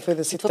изкефа и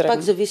да си Това тръгна.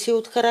 пак зависи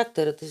от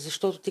характера ти,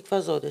 защото ти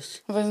каква зодия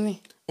си?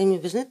 Везни.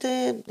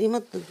 Везните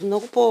имат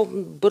много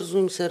по-бързо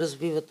им се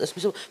развиват. В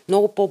смисъл,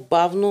 много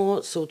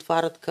по-бавно се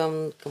отварят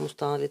към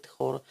останалите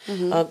хора.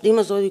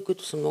 Има зодии,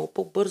 които са много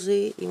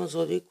по-бързи, има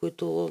зодии,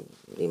 които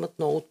имат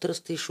много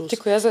тръсти и шус. Ти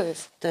коя зодия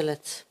си?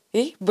 Телец.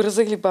 И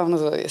бърза или бавна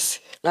зодия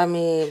си?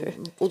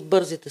 От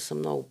бързите са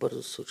много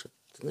бързо се случат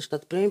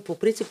нещата. По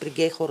принцип, при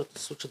гей хората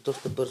се случат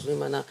доста бързо.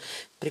 Има една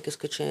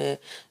приказка, че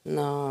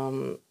на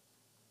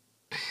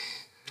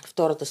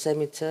втората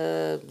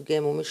седмица гей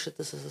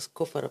момичета са с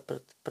кофера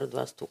пред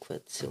вас, толкова е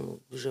силно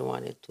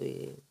желанието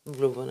и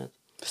влюбването.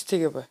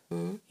 Стига бе.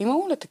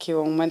 Имало ли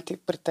такива моменти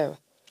при тебе?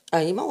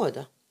 Имало е,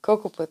 да.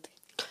 Колко пъти?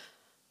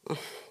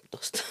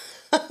 Доста.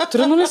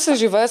 Трудно ли се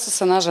живее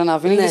с една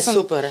жена?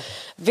 Супер е.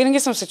 Винаги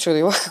съм се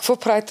чудила какво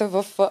правите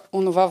в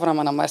онова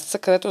време на месеца,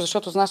 където,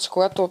 защото знаеш, че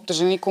когато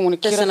жени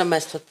комуникират... Те се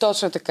наместват.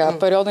 Точно така.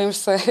 Периода им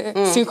се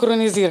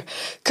синхронизира.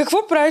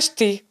 Какво правиш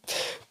ти?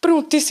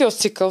 Примерно ти си в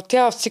цикъл,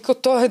 тя в цикъл,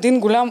 то е един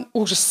голям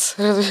ужас.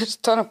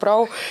 Това е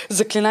направо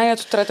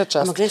заклинанието трета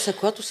част. Гледай се,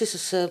 когато си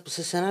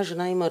с една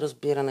жена има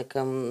разбиране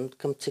към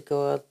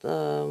цикъла,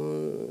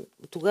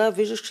 тогава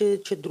виждаш,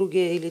 че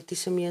другия или ти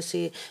самия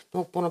си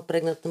много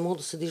по-напрегнат, не мога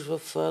да седиш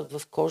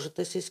в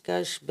кожата и си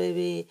кажеш,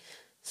 беби,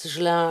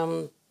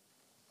 съжалявам,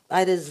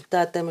 айде за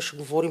тая тема ще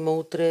говорим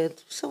утре.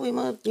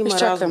 Има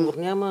разговор,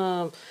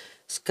 няма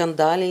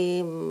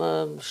скандали,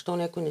 що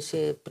някой не си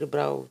е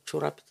прибрал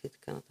чорапите и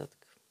така нататък.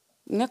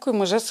 Някои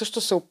мъже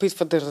също се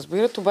опитват да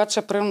разбират,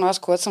 обаче, примерно аз,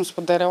 когато съм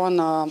споделяла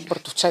на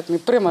братовчет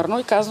ми, примерно,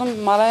 и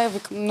казвам, мале,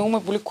 вика, много ме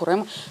боли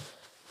корема.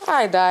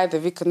 Айде,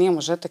 вика, ние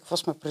мъжете, какво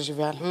сме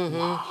преживяли?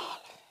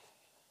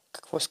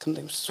 Какво искам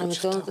да им се случи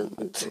в този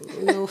момент?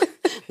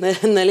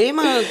 Нали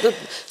има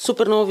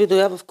супер много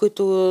видеа, в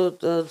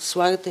които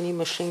слагате ни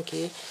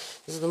машинки,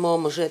 за да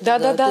могат мъжете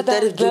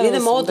дори не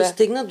могат да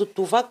стигнат до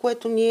това,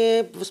 което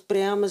ние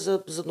възприемаме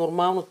за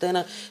нормално.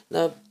 Те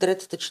на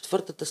третата,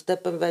 четвъртата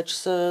степен вече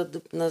са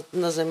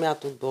на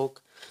земята от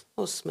Бог.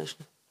 Много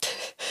смешно.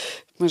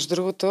 Между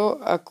другото,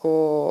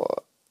 ако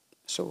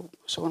ще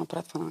го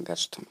направя това на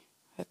гаджето ми.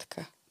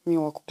 Така.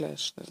 Мило, ако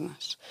гледаш, да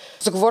знаеш.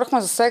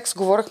 Заговорихме за секс,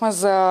 говорихме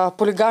за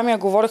полигамия,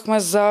 говорихме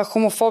за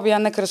хомофобия.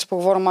 Нека да се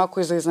поговорим малко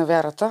и за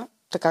изневярата.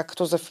 Така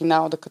като за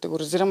финал да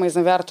категоризираме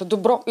изневярата.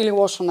 Добро или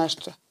лошо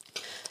нещо?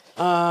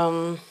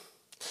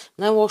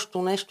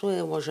 Най-лошото нещо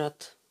е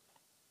лъжата.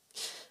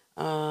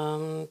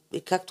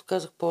 И както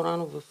казах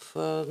по-рано,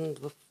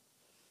 в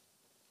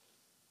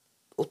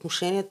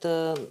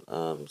отношенията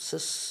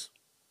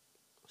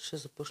ще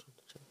започна.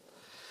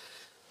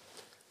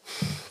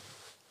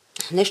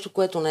 Нещо,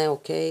 което не е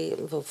окей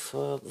в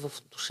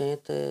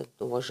отношенията е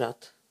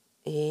лъжата.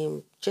 И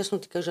честно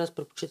ти кажа, аз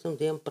предпочитам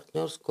да имам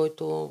партньор, с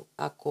който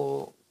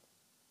ако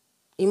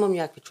имам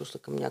някакви чувства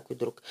към някой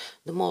друг,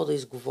 да мога да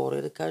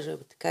изговоря, да кажа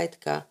така и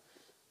така,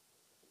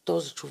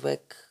 този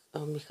човек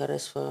ми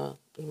харесва,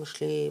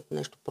 имаш ли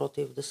нещо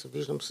против да се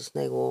виждам с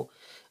него.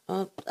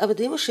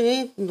 Да имаш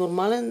ли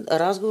нормален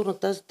разговор на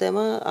тази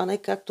тема, а не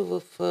както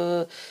в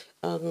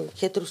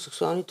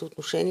хетеросексуалните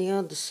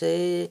отношения да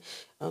се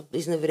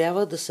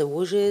изневерява, да се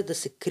лъже, да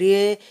се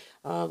крие,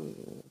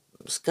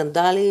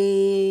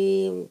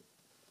 скандали,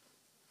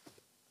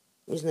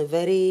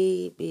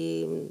 изневери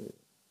и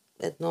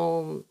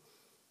едно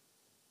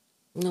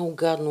много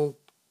гадно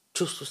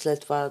чувство след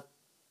това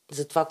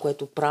за това,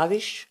 което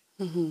правиш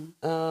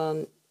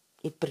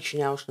и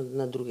причиняваш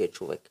на другия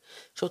човек.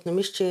 Защото не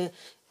мисля, че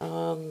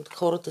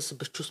хората са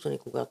безчувствени,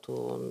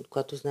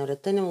 когато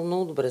изневерят. Те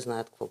много добре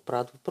знаят какво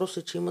правят.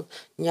 Въпросът е, че имат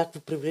някакво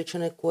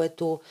привличане,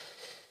 което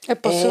е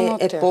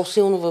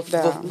по-силно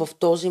в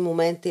този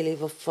момент или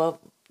в...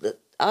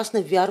 Аз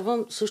не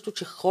вярвам също,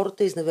 че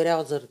хората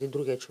изневеряват заради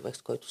другия човек,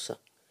 с който са.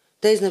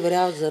 Те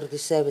изневеряват заради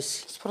себе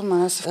си. Според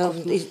мен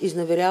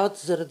изневеряват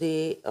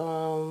заради...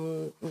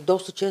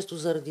 доста често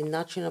заради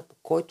начина, по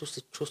който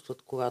се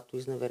чувстват, когато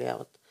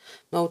изневеряват.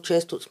 Много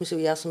често, в смисъл,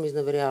 и аз съм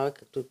изневеряла,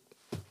 като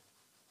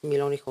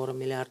милиони хора,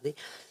 милиарди.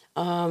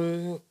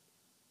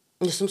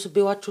 Не съм се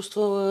била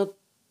чувствала,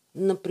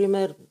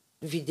 например,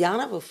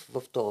 видяна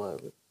в този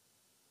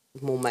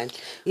момент.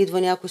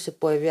 Идва някой, се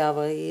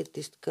появява и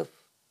ти си такъв...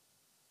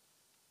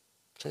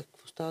 Чакай,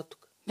 какво става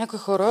тук? Някои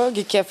хора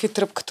ги кефи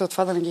тръпката от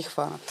това да не ги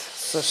хванат.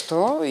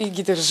 Също. И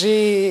ги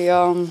държи...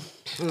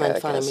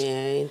 това не ми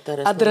е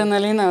интересно.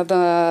 Адреналина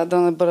да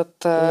не бъдат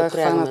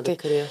хванати.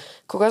 Да.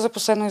 Кога за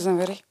последно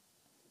изневери?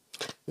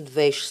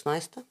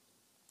 2016.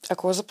 А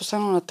кога за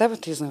последно на тебе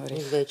ти изневери?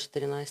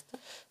 2014.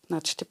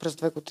 Значи ти през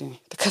 2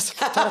 години. Така се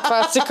повтаря. Това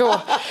е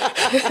цикъла.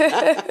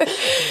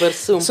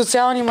 Бърсум.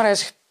 Социални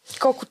мрежи.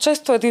 Колко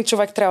често един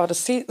човек трябва да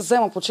си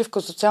взема почивка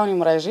от социални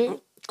мрежи?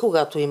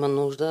 Когато има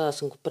нужда, аз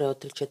съм го правила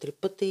 3-4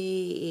 пъти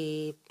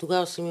и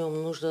тогава съм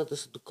имам нужда да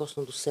се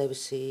докосна до себе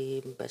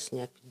си без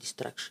някакви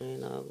дистракшени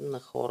на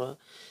хора.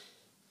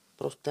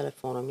 Просто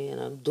телефона ми е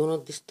на Do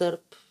Not Disturb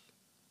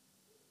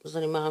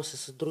занимавам се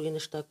с други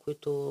неща,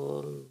 които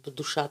в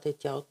душата и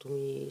тялото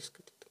ми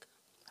искат и така.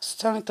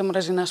 Социалните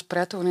мрежи наш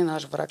приятел или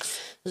наш враг?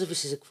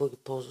 Зависи за какво ги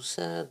ползва.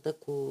 Сега,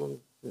 ако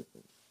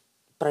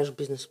правиш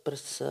бизнес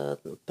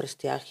през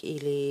тях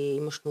или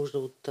имаш нужда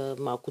от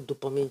малко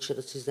допаминче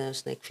да си вземеш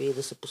с някакви,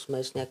 да се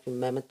посмееш с някакви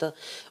мемета,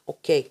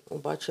 окей.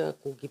 Обаче,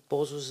 ако ги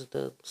ползваш, за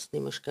да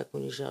снимаш как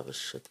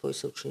унижаваш твои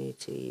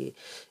съученици,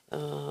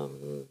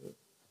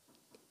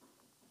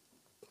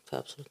 това е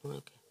абсолютно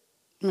окей.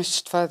 Мисля,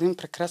 че това е един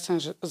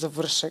прекрасен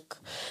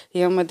завършек.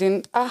 Имам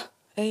един...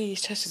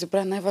 сега си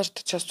забравя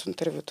най-важната част от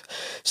интервюто.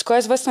 С коя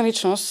известна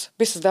личност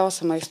би създала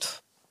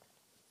семейство?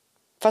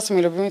 Това са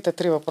ми любимите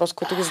 3 въпроса,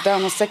 които ги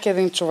задавам на всеки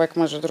един човек,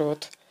 между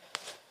другото.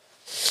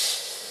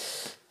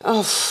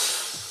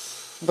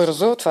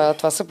 Бързо,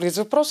 това са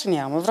близо въпроси.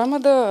 Нямаме време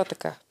да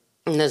така.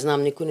 Не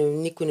знам,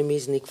 никой не ми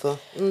изниква.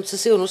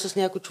 Със сигурност с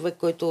някой човек,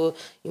 който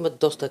има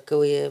доста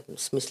акъл и е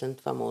смислен,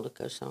 това мога да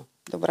кажа само.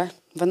 Добре,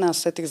 веднага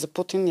сетих за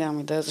Путин, нямам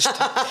идея защо.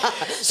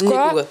 С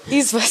коя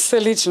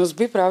известна личност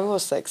би правила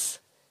секс?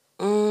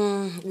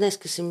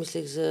 Днеска си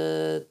мислех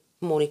за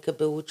Моника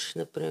Белучи,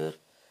 например.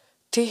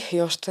 Ти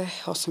и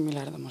още 8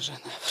 милиарда мъже.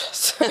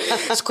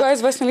 С коя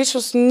известна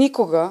личност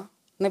никога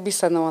не би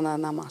седнала на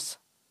една маса?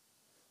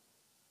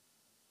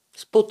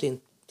 С Путин,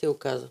 ти го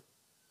каза.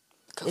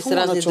 И с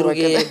разни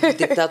други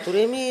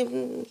диктатори,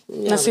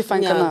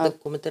 няма да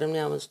коментирам,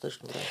 няма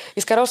достатъчно време.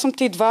 Изкарал съм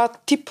ти 2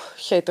 тип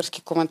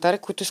хейтърски коментари,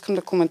 които искам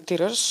да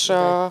коментираш.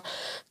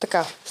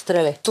 Така.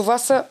 Стреляй. Това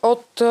са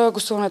от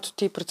гласуването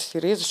ти пред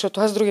Сири,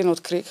 защото аз други не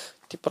открих.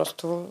 Ти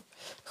просто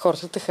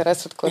хората те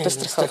харесват, което е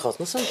страхотно.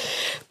 Страхотно съм.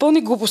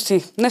 Пълни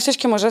глупости. Не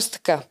всички мъже са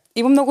така.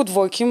 Има много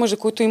двойки, между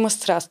които има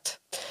страст.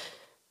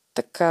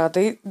 Така,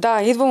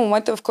 идва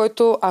момента, в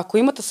който ако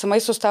имате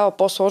семейство, става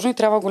по-сложно и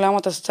трябва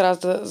голямата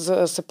страст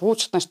да се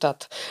получат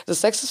нещата. За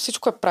секса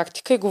всичко е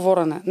практика и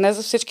говорене. Не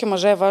за всички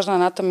мъже е важна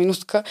едната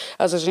минутка,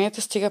 а за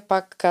жените стига,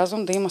 пак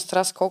казвам, да има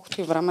страст,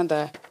 колкото и време да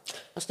е.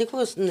 Аз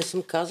никога не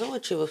съм казала,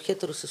 че в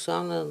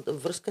хетеросексуална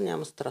връзка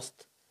няма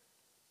страст.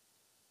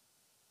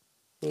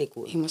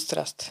 Никога. Има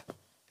страст.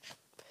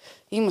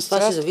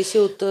 Това си зависи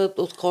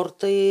от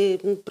хората и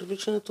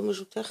привличането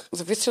между тях.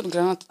 Зависи от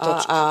гледната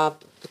точка.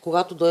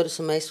 Когато дойде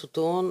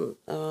семейството,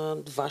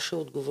 ваша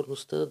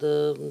отговорността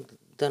да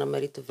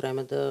намерите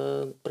време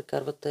да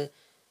прекарвате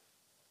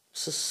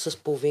с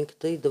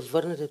половинката и да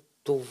върнете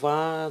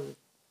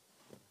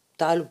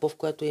тая любов,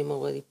 която е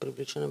имала и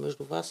привличане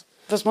между вас.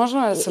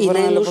 Възможно е да се върне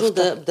любовта. И не е нужно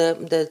да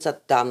деца.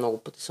 Да, много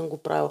пъти съм го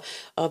правила.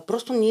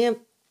 Просто ние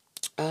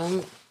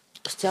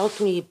с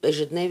цялото ни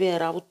ежедневие,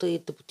 работа и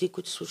тъпоти,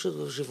 които се случват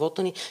в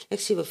живота ни,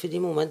 някакси в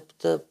един момент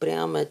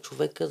приемаме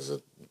човека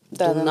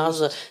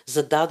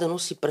за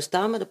даденост и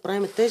преставаме да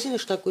правим тези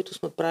неща, които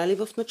сме правили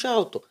в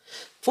началото.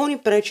 Какво ни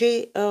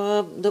пречи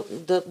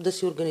да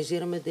си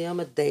организираме, да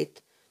имаме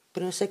дейт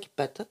при всеки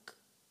петък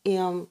и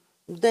имам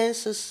ден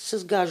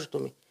с гаджето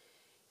ми.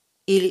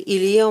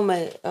 Или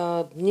имаме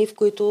дни, в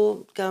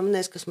които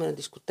днеска сме на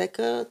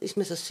дискотека и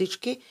сме с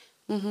всички,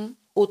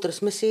 утре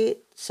сме си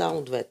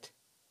само двете.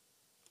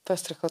 Това е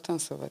страхотен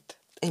съвет.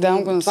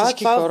 Давам го на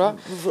всички хора.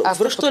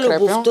 Връща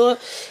любовта,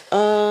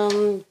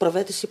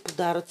 правете си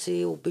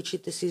подаръци,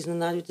 обичайте си,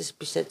 изненадвайте си,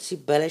 пишете си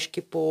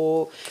бележки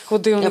по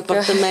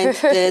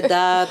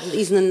апартаментите,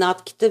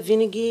 изненадките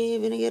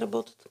винаги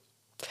работят.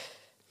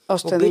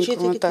 Още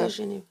обичайте ги тези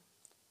жени.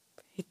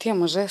 И тия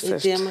мъже също. И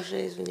тия мъже,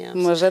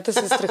 извинявам се. Мъжете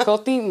са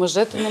страхотни,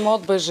 мъжете не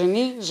могат без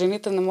жени,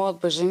 жените не могат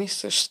без жени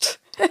също.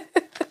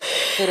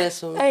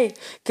 Харесвам.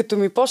 Като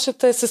ми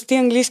почнете с тия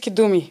английски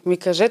думи, ми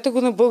кажете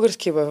го на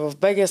български, в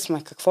БГ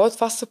сме. Какво е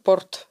това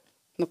съпорт?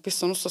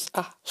 Написано с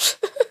А.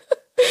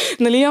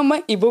 Нали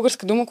имаме и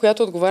българска дума,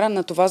 която отговаря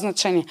на това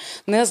значение.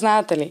 Не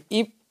знаете ли?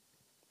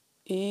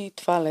 И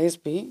това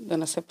лесби да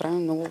не се прави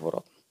много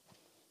оборотно.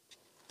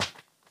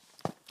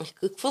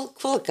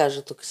 Какво да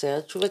кажа тук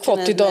сега? Човек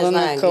не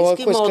знае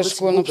английски, мога да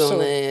си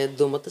гугълне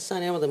думата, сега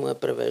няма да му я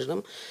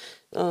превеждам.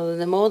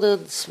 Не мога да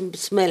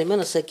смелиме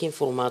на всеки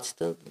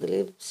информацията.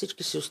 Дали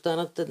всички си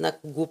останат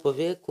еднакво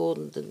глупави, ако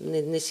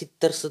не си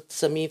търсят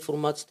сами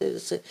информацията и да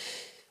се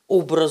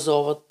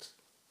образоват.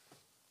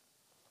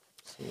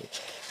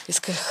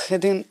 Исках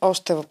един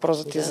още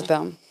въпрос да ти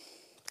задам.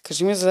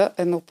 Кажи ми за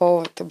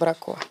еднополовите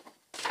бракове.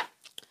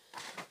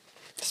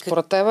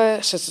 Според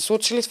тебе ще се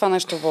случи ли това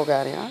нещо в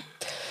България?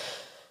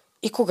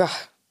 И кога?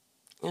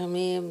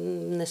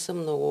 Не съм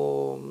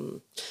много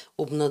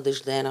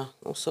обнадеждена.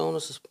 Особено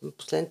с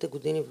последните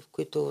години, в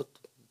които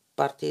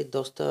партии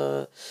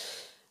доста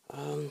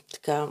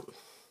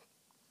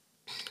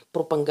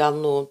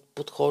пропагандно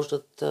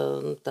подхождат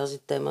на тази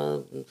тема.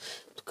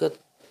 Тук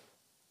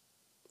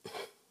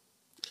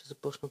ще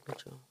започна от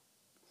начало.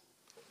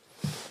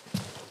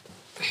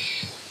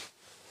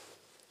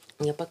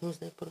 Я пак не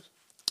знае просто.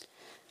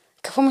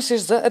 Какво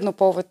мислиш за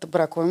еднополовите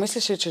бракове?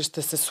 Мислиш ли, че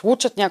ще се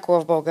случат някога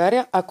в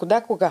България? Ако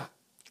да, кога?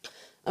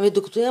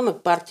 Докато имаме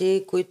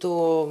партии, които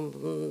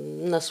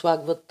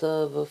наслагват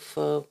в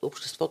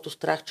обществото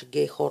страх, че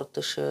гей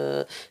хората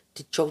ще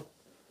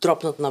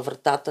тропнат на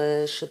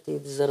вратата, ще ти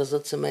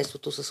заразят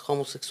семейството с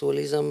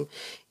хомосексуализъм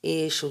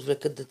и ще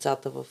отвлекат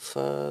децата в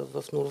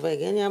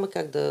Норвегия. Няма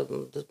как да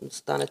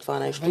стане това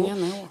нещо.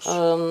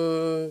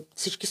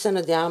 Всички се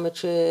надяваме,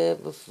 че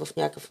в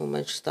някакъв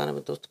момент ще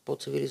станем доста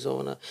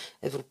по-цивилизована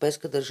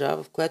европейска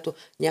държава, в която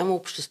няма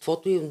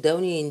обществото и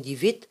отделния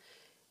индивид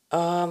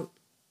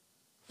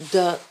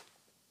да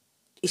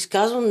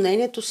изказва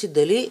мнението си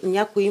дали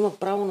някой има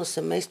право на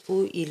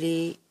семейство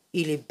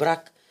или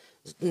брак.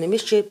 Не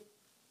мисля, че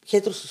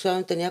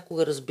хетеросексуалните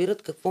някога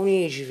разбират какво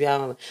ние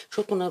изживяваме.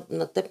 Защото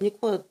на теб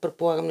никога,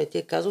 предполагам, не ти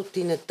е казал,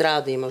 ти не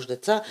трябва да имаш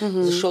деца,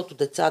 защото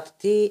децата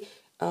ти,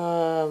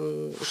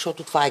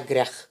 защото това е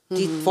грях.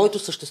 Твоето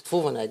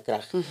съществуване е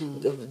грях.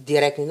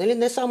 Директно, нали?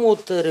 Не само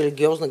от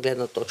религиозна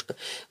гледна точка.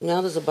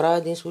 Няма да забравя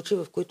един случай,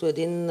 в който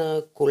един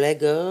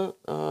колега,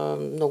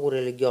 много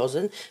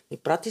религиозен, ми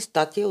прати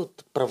статия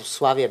от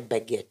Православие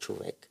БГ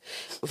човек,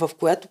 в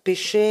която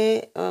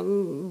пише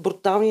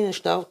брутални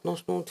неща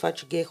относно това,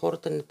 че гей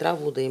хората не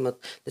трябвало да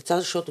имат деца,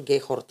 защото гей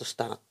хората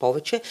станат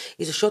повече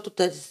и защото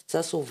тези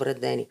деца са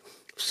увредени.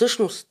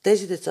 Всъщност,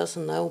 тези деца са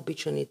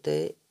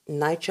най-обичаните,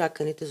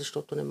 най-чаканите,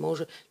 защото не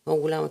може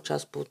много голяма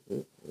част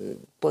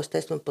по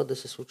естествен път да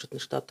се случат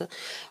нещата.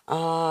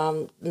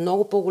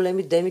 Много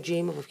по-големи демиджи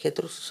има в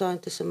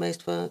хетеросексуалните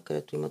семейства,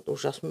 където имат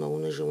ужасно много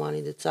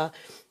нежелани деца,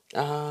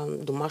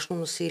 домашно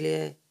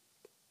насилие,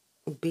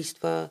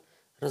 убийства,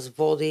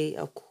 разводи,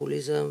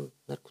 алкохолизъм,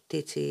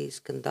 наркотици,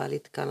 скандали и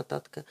така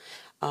нататък.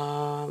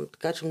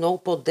 Така че много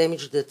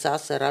по-демидж деца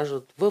се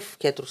раждат в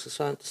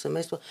хетеросексуалните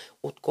семейства,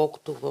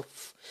 отколкото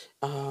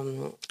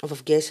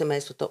в гей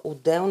семействата.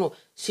 Отделно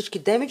всички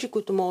демиджи,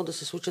 които могат да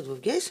се случат в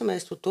гей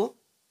семейството,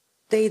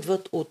 те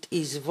идват от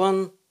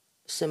извън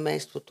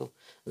семейството.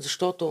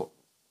 Защото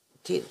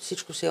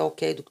всичко си е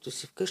окей, докато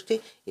си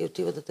вкъщи и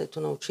отива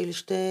детето на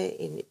училище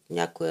и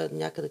някоя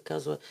някъде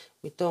казва,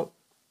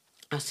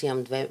 аз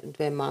имам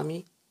две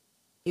мами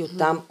и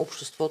оттам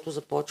обществото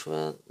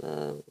започва,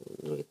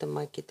 другите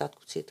майки,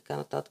 таткоци и така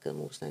нататък да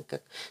му обяснят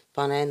как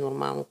това не е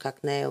нормално,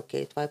 как не е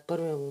окей. Това е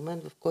първият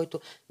момент, в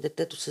който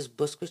детето се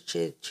сблъсква,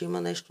 че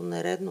има нещо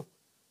нередно.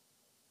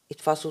 И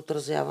това се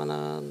отразява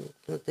на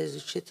тези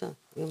дечица.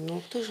 И е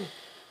много тъжно.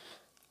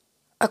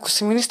 Ако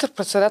си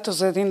министър-председател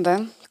за един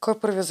ден, кой е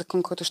първият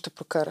закон, който ще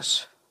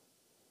прокараш?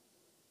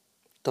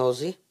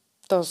 Този?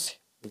 Този.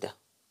 Да.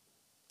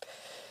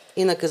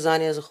 И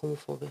наказание за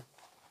хомофобия.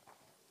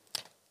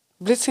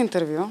 Блиц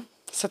интервю,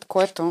 след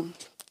което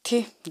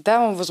ти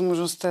давам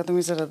възможността да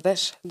ми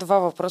зададеш 2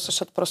 въпроса,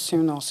 защото просто си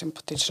ми много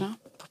симпатична.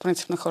 По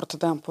принцип на хората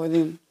давам по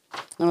 1,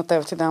 но на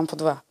тебе ти давам по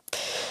 2.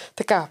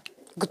 Така,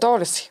 готова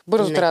ли си?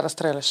 Бързо трябва да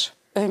стреляш.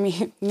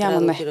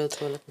 Няма не.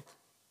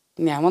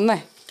 Няма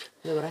не.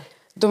 Добре.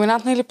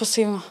 Доминантна или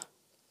пасивна?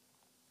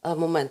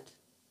 Момент.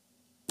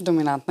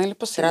 Доминантна или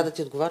пасивна? Трябва да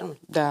ти отговарям?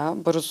 Да,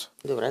 бързо.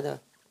 Добре, да.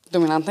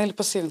 Доминантна или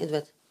пасивна? И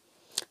двете.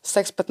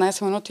 Секс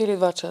 15 минути или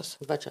 2 часа?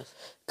 2 часа.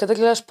 Къде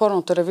гледаш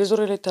порно? Телевизор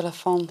или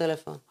телефон?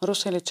 Телефон.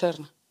 Руса или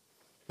черна?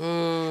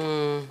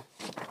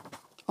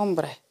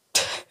 Омбре.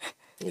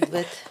 И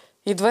двете.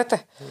 И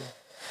двете?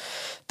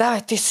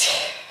 Давай, ти си.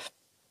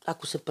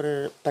 Ако се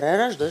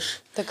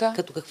прераждаш, така?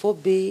 Като какво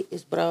би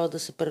избрала да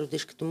се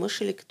преродиш? Като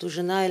мъж или като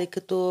жена или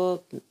като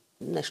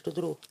нещо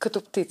друго?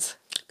 Като птица.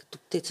 Като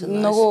птица.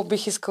 Много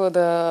бих искала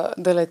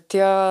да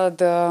летя,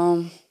 да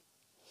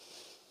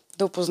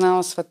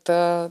опознавам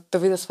света, да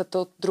видя света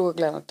от друга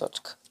гледна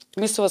точка.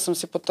 Мислила съм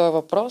си по този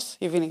въпрос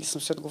и винаги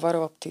съм си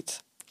отговаряла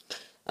птица.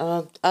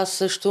 Аз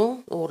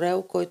също,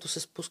 орел, който се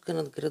спуска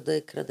над града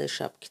и краде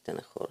шапките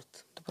на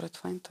хората. Добре,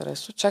 това е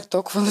интересно. Чак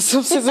толкова не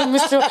съм се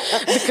замислила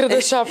да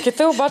краде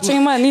шапките, обаче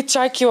има едни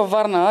чайки във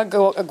Варна,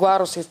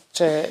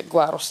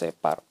 Гларус е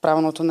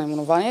правилното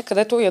наименование,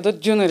 където ядат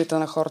дюнерите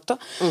на хората.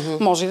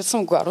 Може и да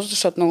съм Гларус,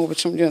 защото много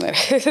обичам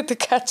дюнери.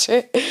 Така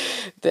че,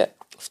 да.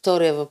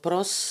 Втория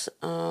въпрос.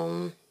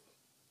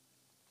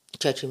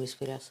 Чачи ми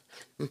свиряса.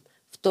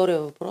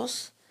 Втория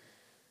въпрос.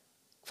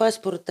 Каква е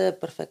според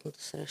теб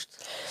перфектната среща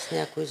с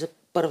някой за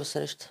първа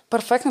среща?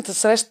 Перфектната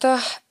среща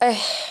е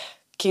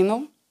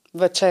кино,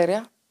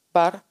 вечеря,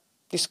 бар,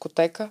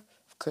 дискотека,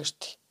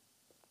 вкъщи.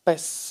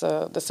 Без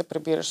да се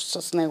прибираш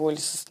с него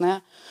или с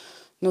нея.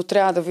 Но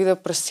трябва да видя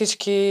през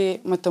всички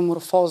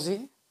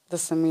метаморфози да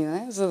се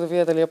мине, за да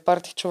видя дали е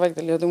парти човек,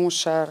 дали е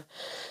домошар,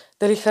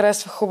 дали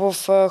харесва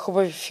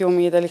хубави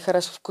филми, дали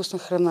харесва вкусна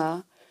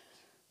храна.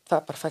 Това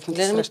е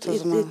перфектната среща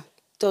за мен.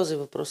 Този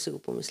въпрос си го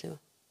помислила.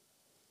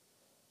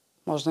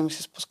 Може да ми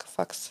се спуска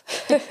факс.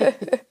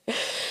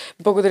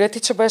 Благодаря ти,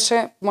 че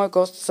беше мой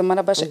гост. За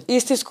мен беше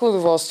истинско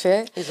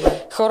удоволствие.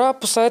 Хора,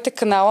 последете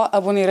канала,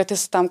 абонирайте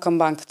се там към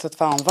банката.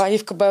 Това е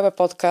Ивка Бебе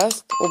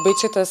подкаст.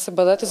 Обичайте да се,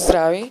 бъдете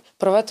здрави.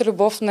 Правете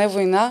любов, не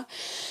война.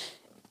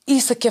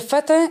 И се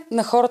кефете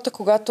на хората,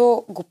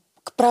 когато го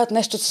правят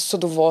нещо с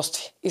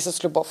удоволствие и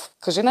с любов.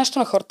 Кажи нещо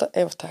на хората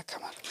в тази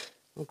камера.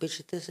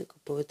 Обичайте се,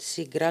 купувате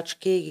си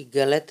играчки и ги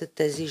галете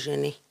тези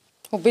жени.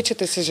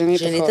 Обичате си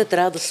жените. Жените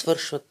трябва да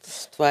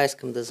свършват. Това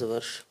искам да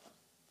завърша.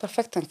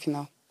 Перфектен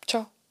финал.